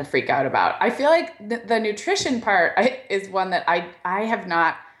tend to freak out about. I feel like the nutrition part is one that I have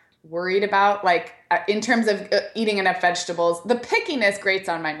not worried about, like in terms of eating enough vegetables. The pickiness grates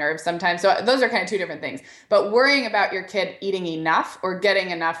on my nerves sometimes. So those are kind of two different things. But worrying about your kid eating enough or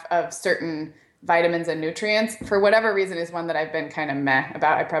getting enough of certain vitamins and nutrients, for whatever reason, is one that I've been kind of meh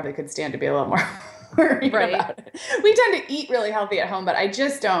about. I probably could stand to be a little more worried about it. We tend to eat really healthy at home, but I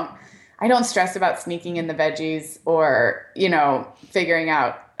don't stress about sneaking in the veggies or, figuring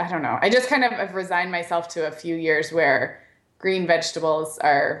out, I don't know. I just kind of have resigned myself to a few years where green vegetables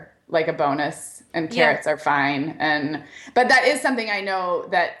are like a bonus and carrots are fine. But that is something I know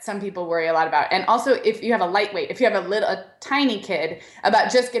that some people worry a lot about. And also if you have if you have a tiny kid,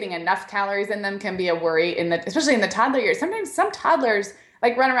 about just getting enough calories in them can be a worry especially in the toddler years. Sometimes some toddlers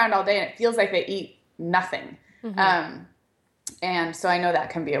like run around all day and it feels like they eat nothing. Mm-hmm. And so I know that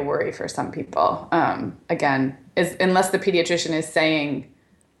can be a worry for some people. Again, unless the pediatrician is saying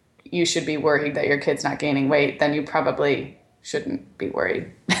you should be worried that your kid's not gaining weight, then you probably shouldn't be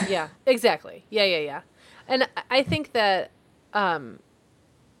worried. Yeah, exactly. Yeah. And I think that, I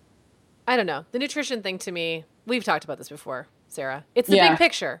don't know, the nutrition thing to me, we've talked about this before, Sarah. It's the big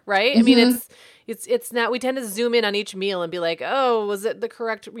picture, right? Mm-hmm. I mean, it's not, we tend to zoom in on each meal and be like, oh, was it the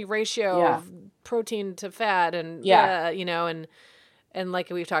correct ratio of protein to fat? And, and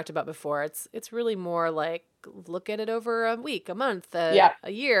like we've talked about before, it's really more like, look at it over a week, a month, a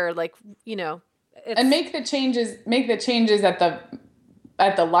year, like, and make the changes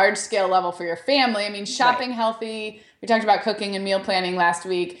at the large scale level for your family. I mean, shopping healthy. We talked about cooking and meal planning last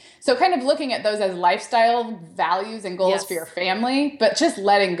week. So kind of looking at those as lifestyle values and goals for your family, but just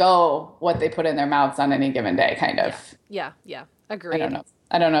letting go what they put in their mouths on any given day, kind of. Yeah. Agreed.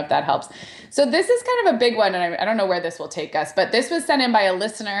 I don't know if that helps. So this is kind of a big one, and I don't know where this will take us, but this was sent in by a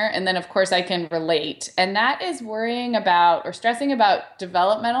listener, and then of course I can relate. And that is worrying about or stressing about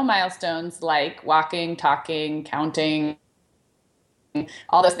developmental milestones like walking, talking, counting,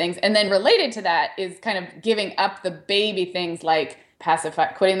 all those things. And then related to that is kind of giving up the baby things like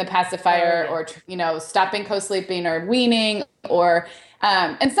quitting the pacifier or, stopping co-sleeping or weaning or,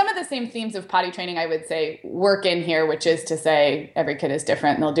 and some of the same themes of potty training, I would say, work in here, which is to say every kid is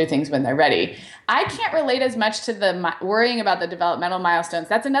different and they'll do things when they're ready. I can't relate as much to the worrying about the developmental milestones.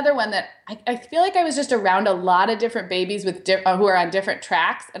 That's another one that I feel like I was just around a lot of different babies with who are on different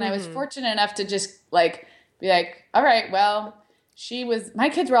tracks. And I was fortunate enough to just be like, all right, well, my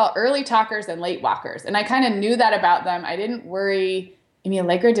kids were all early talkers and late walkers. And I kind of knew that about them. I didn't worry. I mean,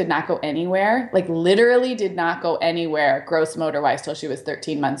 Allegra did not go anywhere, literally did not go anywhere gross motor wise till she was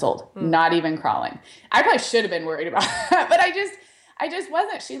 13 months old, not even crawling. I probably should have been worried about that, but I just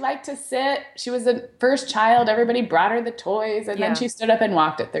wasn't. She liked to sit. She was the first child. Everybody brought her the toys. And then she stood up and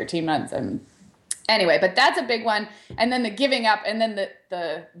walked at 13 months. And anyway, but that's a big one. And then the giving up and then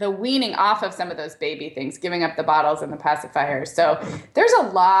the weaning off of some of those baby things, giving up the bottles and the pacifiers. So there's a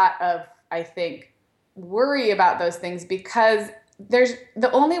lot of, I think, worry about those things because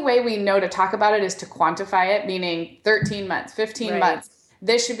the only way we know to talk about it is to quantify it, meaning 13 months, 15 months,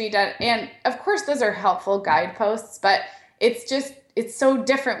 this should be done. And of course, those are helpful guideposts, but it's so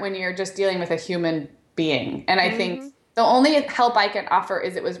different when you're just dealing with a human being. And I think the only help I can offer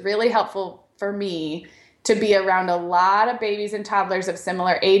is it was really helpful for me to be around a lot of babies and toddlers of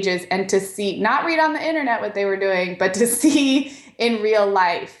similar ages and to see, not read on the internet what they were doing, but to see in real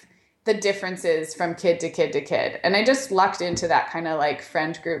life the differences from kid to kid to kid. And I just lucked into that kind of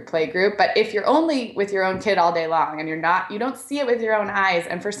friend group, play group. But if you're only with your own kid all day long and you don't see it with your own eyes,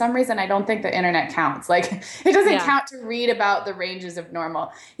 and for some reason, I don't think the internet counts. It doesn't count to read about the ranges of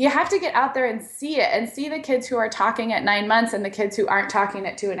normal. You have to get out there and see it and see the kids who are talking at 9 months and the kids who aren't talking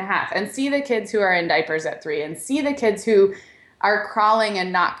at 2.5 and see the kids who are in diapers at 3 and see the kids who are crawling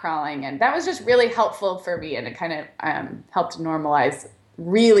and not crawling. And that was just really helpful for me. And it kind of helped normalize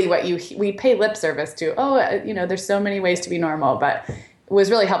really what we pay lip service to. There's so many ways to be normal, but it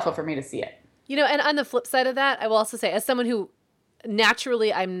was really helpful for me to see it. And on the flip side of that, I will also say, as someone who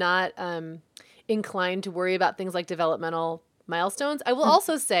naturally I'm not inclined to worry about things like developmental milestones, I will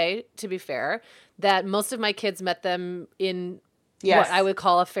also say, to be fair, that most of my kids met them in what I would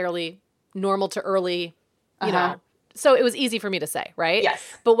call a fairly normal to early, so it was easy for me to say, right? Yes.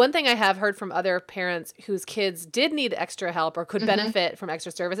 But one thing I have heard from other parents whose kids did need extra help or could benefit from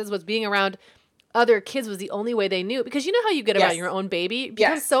extra services was being around other kids was the only way they knew. Because you know how you get around your own baby? It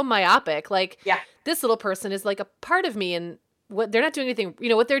becomes so myopic. This little person is like a part of me and what they're not doing anything,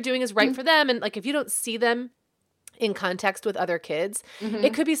 what they're doing is right for them. And if you don't see them in context with other kids.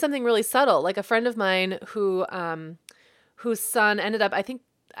 It could be something really subtle. Like a friend of mine who, whose son ended up, I can't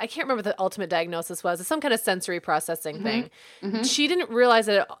remember what the ultimate diagnosis was. It's some kind of sensory processing thing. She didn't realize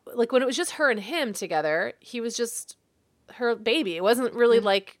that, like when it was just her and him together, he was just her baby. It wasn't really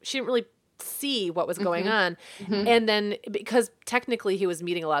like, she didn't really see what was going on. And then because technically he was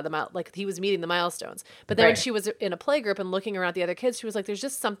meeting a lot of he was meeting the milestones. But then when she was in a play group and looking around the other kids, she was like, there's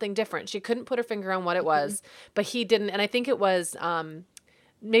just something different. She couldn't put her finger on what it was, but he didn't. And I think it was,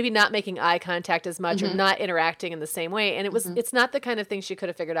 maybe not making eye contact as much or not interacting in the same way. And it's not the kind of thing she could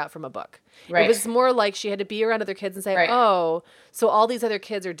have figured out from a book. It was more like she had to be around other kids and say, oh, so all these other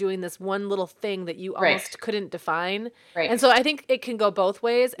kids are doing this one little thing that you almost couldn't define. And so I think it can go both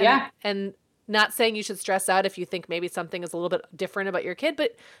ways. And not saying you should stress out if you think maybe something is a little bit different about your kid,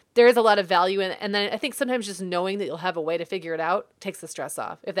 but there is a lot of value in it. And then I think sometimes just knowing that you'll have a way to figure it out takes the stress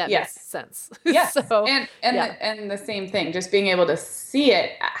off, if that makes sense. Yes. So, and the same thing, just being able to see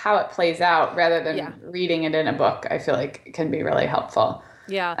it, how it plays out rather than reading it in a book, I feel like can be really helpful.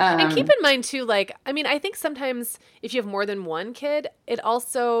 Yeah. And keep in mind too, like, I mean, I think sometimes if you have more than one kid,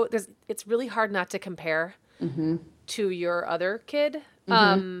 it's really hard not to compare to your other kid.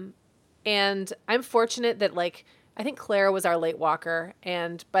 And I'm fortunate that, like, I think Clara was our late walker.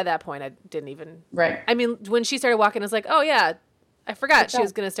 And by that point, I didn't even. I mean, when she started walking, I was like, oh, yeah, I forgot she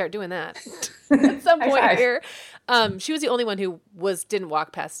was going to start doing that at some point here. She was the only one who didn't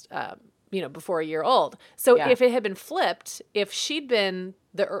walk past, before a year old. So if it had been flipped, if she'd been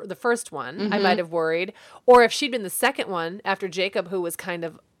the first one, I might have worried. Or if she'd been the second one after Jacob, who was kind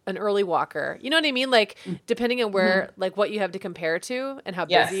of an early walker. You know what I mean? Like, depending on where, like what you have to compare to and how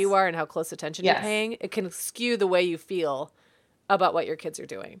busy you are and how close attention you're paying, it can skew the way you feel about what your kids are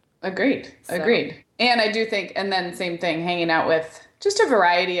doing. Agreed. And I do think, and then same thing, hanging out with just a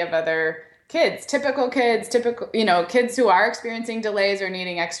variety of other kids, typical, kids who are experiencing delays or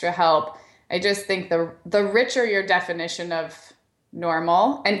needing extra help. I just think the richer your definition of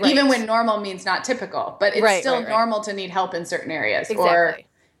normal, and even when normal means not typical, but it's still normal to need help in certain areas or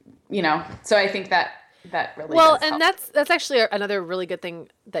so I think that really does help. That's actually another really good thing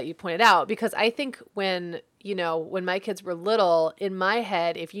that you pointed out, because I think when my kids were little, in my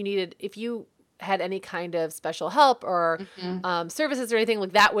head, if you had any kind of special help or services or anything,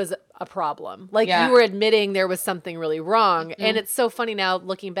 like that was a problem. Like you were admitting there was something really wrong. And it's so funny now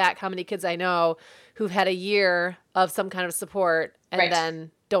looking back how many kids I know who've had a year of some kind of support and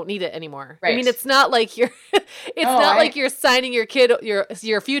then don't need it anymore. I mean, it's not like you're like you're signing your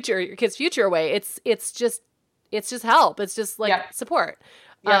kid's future away. It's just help. It's just like support.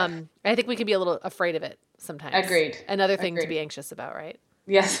 I think we can be a little afraid of it sometimes. Agreed. Another thing to be anxious about, right?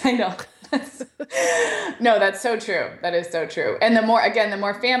 Yes, I know. That's so true. That is so true. And the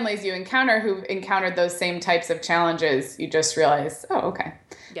more families you encounter who've encountered those same types of challenges, you just realize, oh, okay.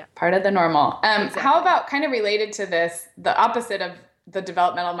 Yeah. Part of the normal. Exactly. How about kind of related to this, the opposite of the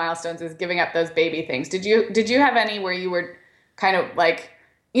developmental milestones is giving up those baby things. Did you have any where you were kind of like,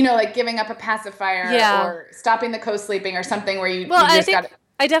 like giving up a pacifier or stopping the co-sleeping or something where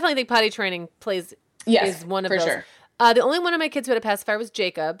I definitely think potty training is one of those. Sure. The only one of my kids who had a pacifier was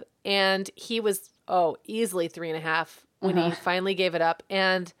Jacob, and he was, easily 3.5 when he finally gave it up.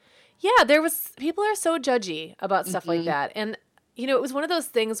 And people are so judgy about stuff like that. And, it was one of those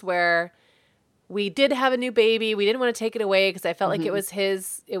things where we did have a new baby. We didn't want to take it away because I felt like it was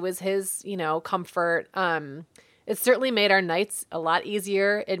his, comfort. It certainly made our nights a lot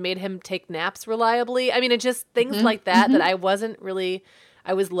easier. It made him take naps reliably. I mean, it just things like that I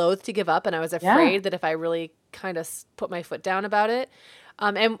was loath to give up, and I was afraid that if I really kind of put my foot down about it.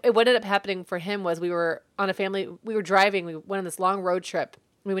 And what ended up happening for him was we were driving, we went on this long road trip.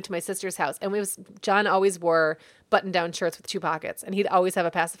 We went to my sister's house, and John always wore button-down shirts with 2 pockets, and he'd always have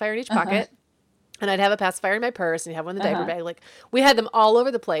a pacifier in each pocket. And I'd have a pacifier in my purse, and he'd have one in the diaper bag. Like, we had them all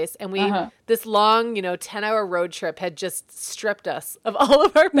over the place, and this long, 10-hour road trip had just stripped us of all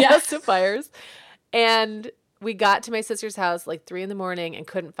of our pacifiers. And we got to my sister's house like 3 a.m. and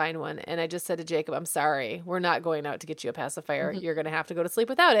couldn't find one. And I just said to Jacob, I'm sorry, we're not going out to get you a pacifier. You're going to have to go to sleep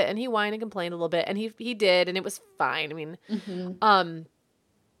without it. And he whined and complained a little bit, and he did, and it was fine. I mean,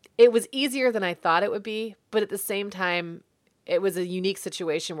 it was easier than I thought it would be, but at the same time, it was a unique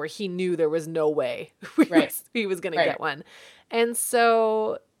situation where he knew there was no way he was going to get one. And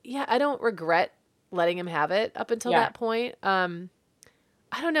so, I don't regret letting him have it up until that point.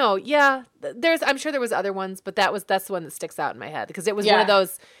 I don't know. Yeah, I'm sure there was other ones, but that's the one that sticks out in my head because it was one of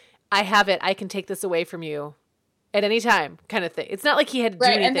those, I have it, I can take this away from you at any time kind of thing. It's not like he had to do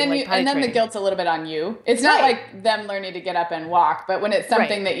anything and then the guilt's a little bit on you. It's not like them learning to get up and walk, but when it's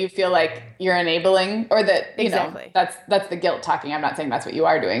something that you feel like you're enabling or that, you know, that's the guilt talking. I'm not saying that's what you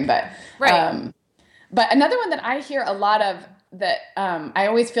are doing, but but another one that I hear a lot of that I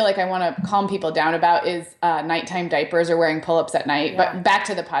always feel like I want to calm people down about is nighttime diapers or wearing pull-ups at night. Yeah. But back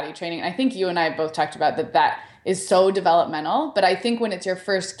to the potty training. I think you and I both talked about that is so developmental. But I think when it's your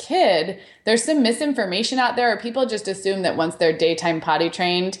first kid, there's some misinformation out there, or people just assume that once they're daytime potty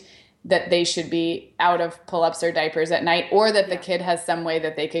trained, that they should be out of pull-ups or diapers at night, or that the kid has some way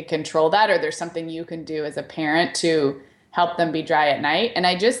that they could control that, or there's something you can do as a parent to help them be dry at night. And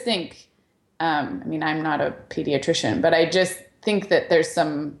I just think, I mean, I'm not a pediatrician, but I just think that there's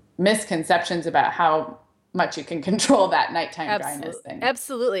some misconceptions about how much you can control that nighttime dryness thing.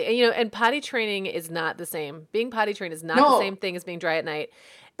 Absolutely. And, you know, and potty training is not the same. Being potty trained is not the same thing as being dry at night.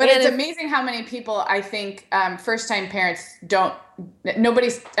 But it's amazing how many people, I think, first-time parents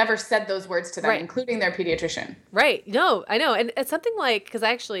nobody's ever said those words to them, including their pediatrician. Right. No, I know. And it's something like, because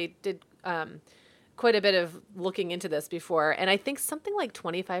I actually did quite a bit of looking into this before, and I think something like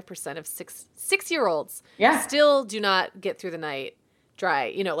 25% of six-year-olds still do not get through the night dry,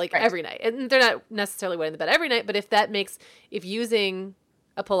 you know, like every night. And they're not necessarily wet in the bed every night, but if using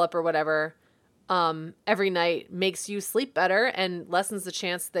a pull-up or whatever every night makes you sleep better and lessens the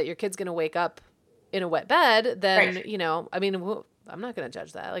chance that your kid's going to wake up in a wet bed, then, you know, I mean, I'm not going to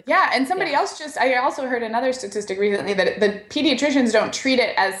judge that. Like, and somebody else I also heard another statistic recently that the pediatricians don't treat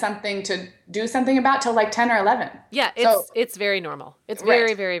it as something to do something about till like 10 or 11. Yeah, it's very normal. It's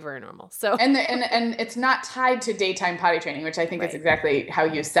very, very, very normal. So and it's not tied to daytime potty training, which I think is exactly how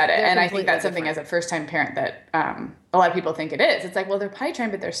you said it. And I think that's something as a first-time parent that a lot of people think it is. It's like, well, they're potty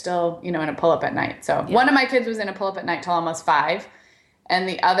trained, but they're still, you know, in a pull-up at night. So one of my kids was in a pull-up at night till almost 5. And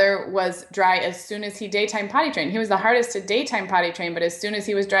the other was dry as soon as he daytime potty trained. He was the hardest to daytime potty train, but as soon as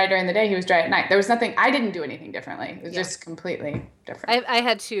he was dry during the day, he was dry at night. There was nothing, I didn't do anything differently. It was just completely different. I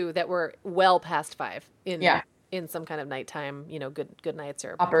had 2 that were well past 5 in some kind of nighttime, you know, good nights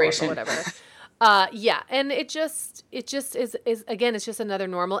or operation or whatever. And it just is again, it's just another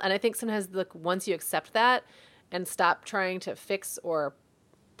normal. And I think sometimes once you accept that and stop trying to fix or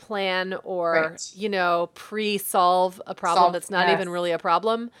plan or you know, pre-solve a problem that's not even really a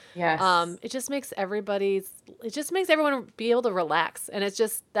problem. It just makes everyone be able to relax, and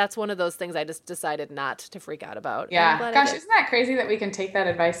that's one of those things I just decided not to freak out about. Gosh, isn't that crazy that we can take that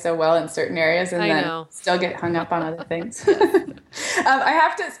advice so well in certain areas and then still get hung up on other things? I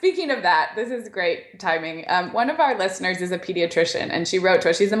have to, speaking of that, this is great timing. One of our listeners is a pediatrician, and she wrote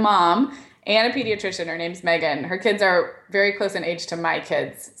to us. She's a mom and a pediatrician. Her name's Megan. Her kids are very close in age to my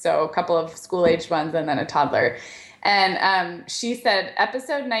kids. So a couple of school-aged ones and then a toddler. And she said,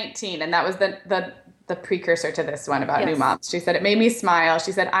 episode 19, and that was the precursor to this one about new moms. She said, it made me smile.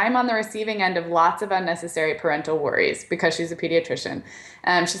 She said, I'm on the receiving end of lots of unnecessary parental worries, because she's a pediatrician.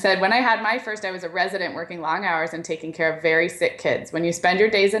 She said, when I had my first, I was a resident working long hours and taking care of very sick kids. When you spend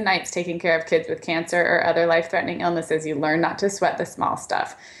your days and nights taking care of kids with cancer or other life-threatening illnesses, you learn not to sweat the small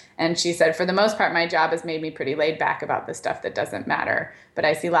stuff. And she said, for the most part, my job has made me pretty laid back about the stuff that doesn't matter. But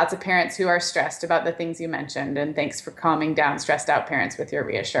I see lots of parents who are stressed about the things you mentioned. And thanks for calming down stressed out parents with your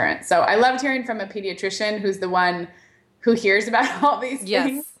reassurance. So I loved hearing from a pediatrician who's the one who hears about all these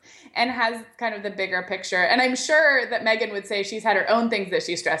things and has kind of the bigger picture. And I'm sure that Megan would say she's had her own things that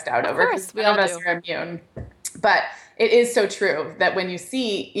she's stressed out over. Of course, none of us are immune. But it is so true that when you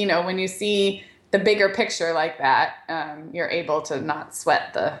see the bigger picture like that, you're able to not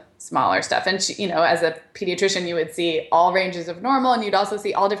sweat the smaller stuff. And, she, you know, as a pediatrician, you would see all ranges of normal, and you'd also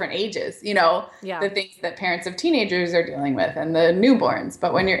see all different ages, you know, the things that parents of teenagers are dealing with and the newborns.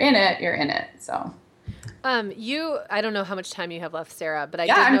 But when you're in it, you're in it. So. I don't know how much time you have left, Sarah, but I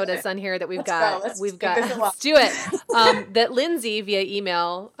did notice on here that let's do it. That Lindsay via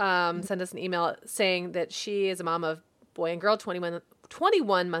email, sent us an email saying that she is a mom of boy and girl,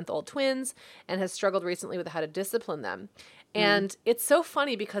 21-month-old twins, and has struggled recently with how to discipline them. And it's so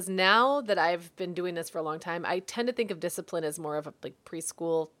funny because now that I've been doing this for a long time, I tend to think of discipline as more of a like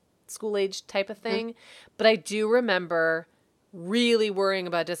preschool, school age type of thing. But I do remember really worrying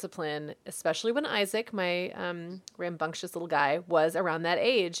about discipline, especially when Isaac, my rambunctious little guy, was around that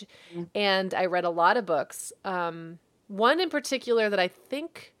age. And I read a lot of books. One in particular that I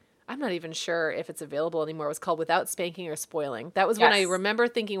think, I'm not even sure if it's available anymore, was called Without Spanking or Spoiling. That was when I remember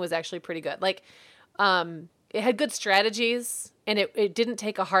thinking was actually pretty good. Like, it had good strategies, and it didn't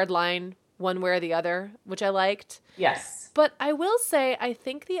take a hard line one way or the other, which I liked. Yes. But I will say, I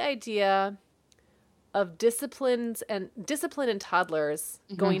think the idea discipline and toddlers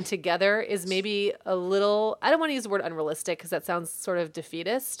going together is maybe a little, I don't want to use the word unrealistic because that sounds sort of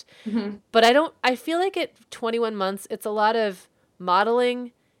defeatist, but I feel like at 21 months, it's a lot of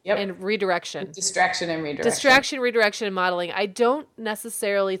modeling and redirection. Distraction, redirection, and modeling. I don't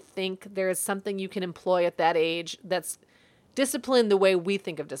necessarily think there is something you can employ at that age that's discipline the way we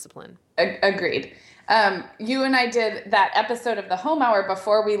think of discipline. Agreed. You and I did that episode of the Home Hour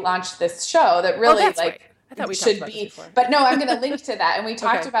before we launched this show that really right. I thought we should be, but no, I'm going to link to that. And we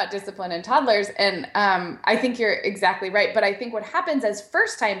talked about discipline in toddlers. And I think you're exactly right. But I think what happens as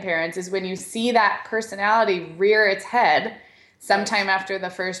first-time parents is when you see that personality rear its head sometime after the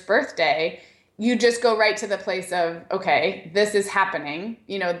first birthday, you just go right to the place of, okay, this is happening.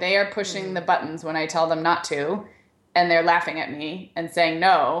 You know, they are pushing the buttons when I tell them not to, and they're laughing at me and saying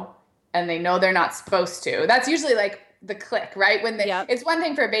no, and they know they're not supposed to. That's usually like the click, right? When they, it's one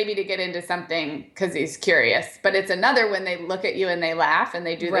thing for a baby to get into something because he's curious, but it's another when they look at you and they laugh and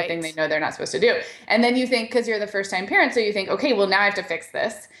they do the thing they know they're not supposed to do. And then you think, because you're the first time parent, so you think, okay, well, now I have to fix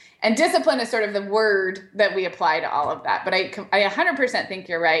this. And discipline is sort of the word that we apply to all of that. But I 100% think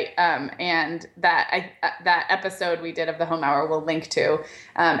you're right. And that episode we did of the Home Hour we'll link to.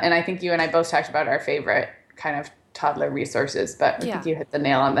 And I think you and I both talked about our favorite kind of toddler resources, but I think you hit the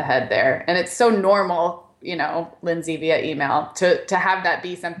nail on the head there. And it's so normal, you know, Lindsay, via email to have that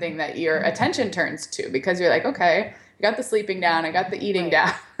be something that your attention turns to, because you're like, okay, I got the sleeping down, I got the eating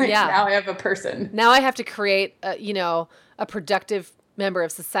down. Now I have a person. Now I have to create a productive member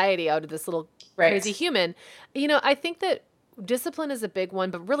of society out of this little crazy human. You know, I think that discipline is a big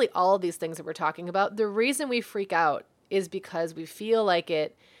one, but really all of these things that we're talking about, the reason we freak out is because we feel like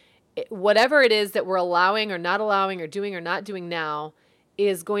whatever it is that we're allowing or not allowing or doing or not doing now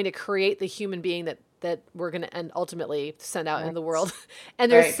is going to create the human being that we're going to ultimately send out in the world.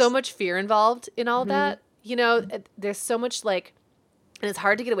 And there's so much fear involved in all that. You know, there's so much and it's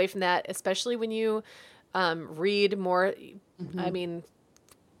hard to get away from that, especially when you read more, I mean,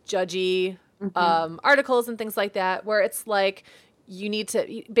 judgy articles and things like that, where it's like you need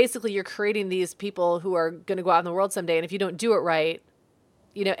to, basically you're creating these people who are going to go out in the world someday. And if you don't do it right,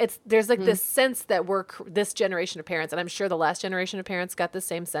 you know, there's like this sense that we're this generation of parents, and I'm sure the last generation of parents got the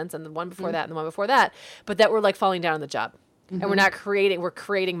same sense, and the one before that, and the one before that, but that we're like falling down on the job, and we're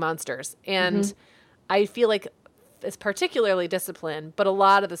creating monsters. And I feel like it's particularly discipline, but a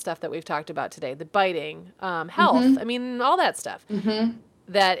lot of the stuff that we've talked about today, the biting, health, I mean, all that stuff,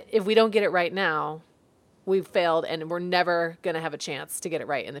 that if we don't get it right now, we've failed, and we're never going to have a chance to get it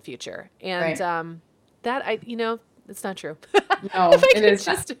right in the future. And it's not true. No, if I could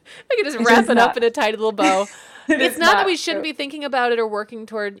just wrap it up in a tight little bow. It's not that we shouldn't be thinking about it or working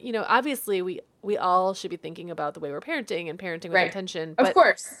toward, you know, obviously we all should be thinking about the way we're parenting and parenting with intention. Of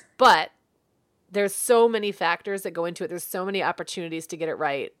course. But there's so many factors that go into it. There's so many opportunities to get it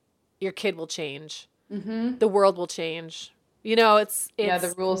right. Your kid will change. The world will change. You know, it's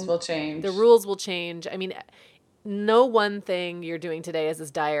the rules will change. The rules will change. I mean, no one thing you're doing today is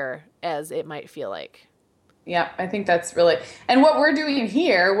as dire as it might feel like. Yeah, I think that's really, and what we're doing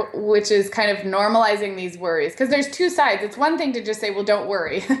here, which is kind of normalizing these worries, because there's two sides. It's one thing to just say, well, don't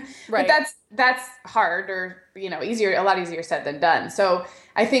worry, but that's hard, or, you know, a lot easier said than done. So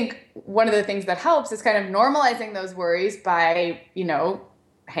I think one of the things that helps is kind of normalizing those worries by, you know,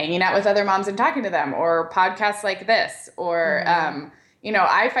 hanging out with other moms and talking to them, or podcasts like this, or, you know,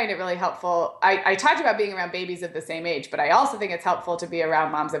 I find it really helpful. I talked about being around babies of the same age, but I also think it's helpful to be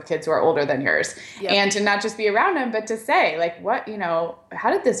around moms of kids who are older than yours, and to not just be around them, but to say, like, what, you know,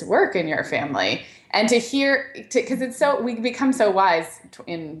 how did this work in your family? And to hear, because we become so wise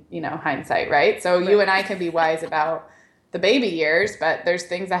in, you know, hindsight, right? So you and I can be wise about the baby years, but there's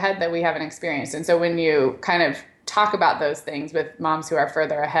things ahead that we haven't experienced. And so when you kind of talk about those things with moms who are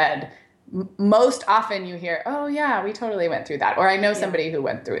further ahead, most often you hear, oh yeah, we totally went through that. Or I know somebody who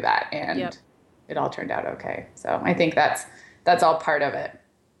went through that, and it all turned out okay. So I think that's all part of it.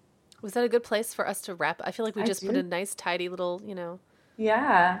 Was that a good place for us to wrap? I feel like we just put a nice, tidy little, you know.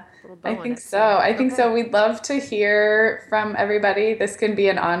 Yeah, I think so. I think so. We'd love to hear from everybody. This can be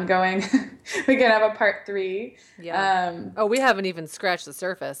an ongoing, we can have a part 3. Yeah. We haven't even scratched the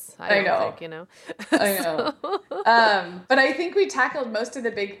surface. I don't think, you know. I know. But I think we tackled most of the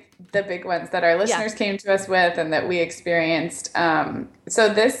big ones that our listeners came to us with and that we experienced.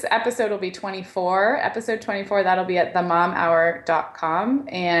 So this episode will be 24. Episode 24, that'll be at themomhour.com.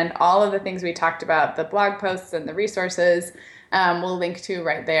 And all of the things we talked about, the blog posts and the resources, we'll link to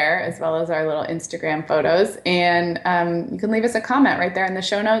right there, as well as our little Instagram photos. And you can leave us a comment right there in the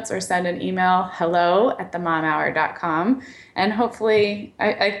show notes or send an email, hello@themomhour.com. And hopefully,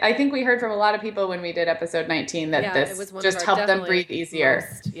 I think we heard from a lot of people when we did episode 19 that this just helped them breathe easier.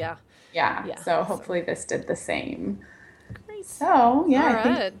 Yeah. So hopefully this did the same. Great. So, yeah, I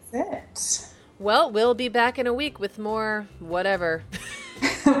think that's it. Well, we'll be back in a week with more whatever.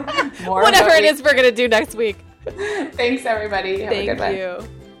 Whatever it is we're going to do next week. Thanks, everybody. Have a good one. Thank you.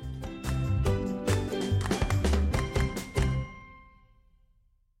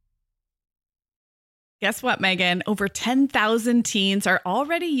 Guess what, Megan? Over 10,000 teens are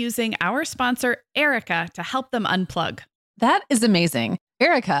already using our sponsor, Erica, to help them unplug. That is amazing.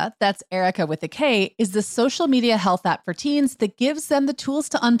 Erica, that's Erica with a K, is the social media health app for teens that gives them the tools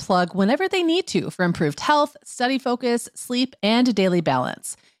to unplug whenever they need to for improved health, study focus, sleep, and daily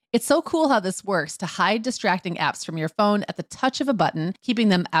balance. It's so cool how this works to hide distracting apps from your phone at the touch of a button, keeping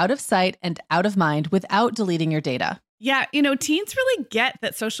them out of sight and out of mind without deleting your data. Yeah, teens really get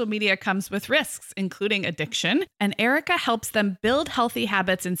that social media comes with risks, including addiction, and Erica helps them build healthy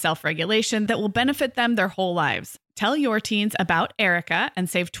habits and self-regulation that will benefit them their whole lives. Tell your teens about Erica and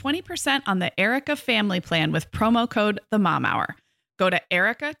save 20% on the Erica family plan with promo code TheMomHour. Go to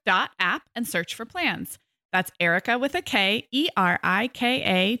erica.app and search for plans. That's Erica with a K,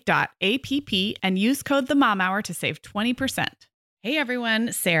 ERIKA.app, and use code TheMomHour to save 20%. Hey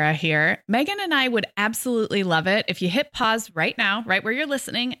everyone, Sarah here. Megan and I would absolutely love it if you hit pause right now, right where you're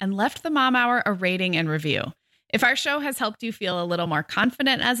listening, and left the Mom Hour a rating and review. If our show has helped you feel a little more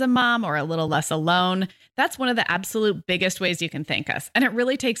confident as a mom or a little less alone, that's one of the absolute biggest ways you can thank us. And it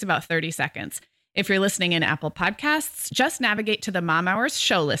really takes about 30 seconds. If you're listening in Apple Podcasts, just navigate to the Mom Hours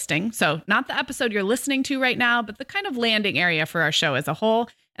show listing. So not the episode you're listening to right now, but the kind of landing area for our show as a whole,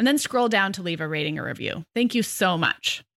 and then scroll down to leave a rating or review. Thank you so much.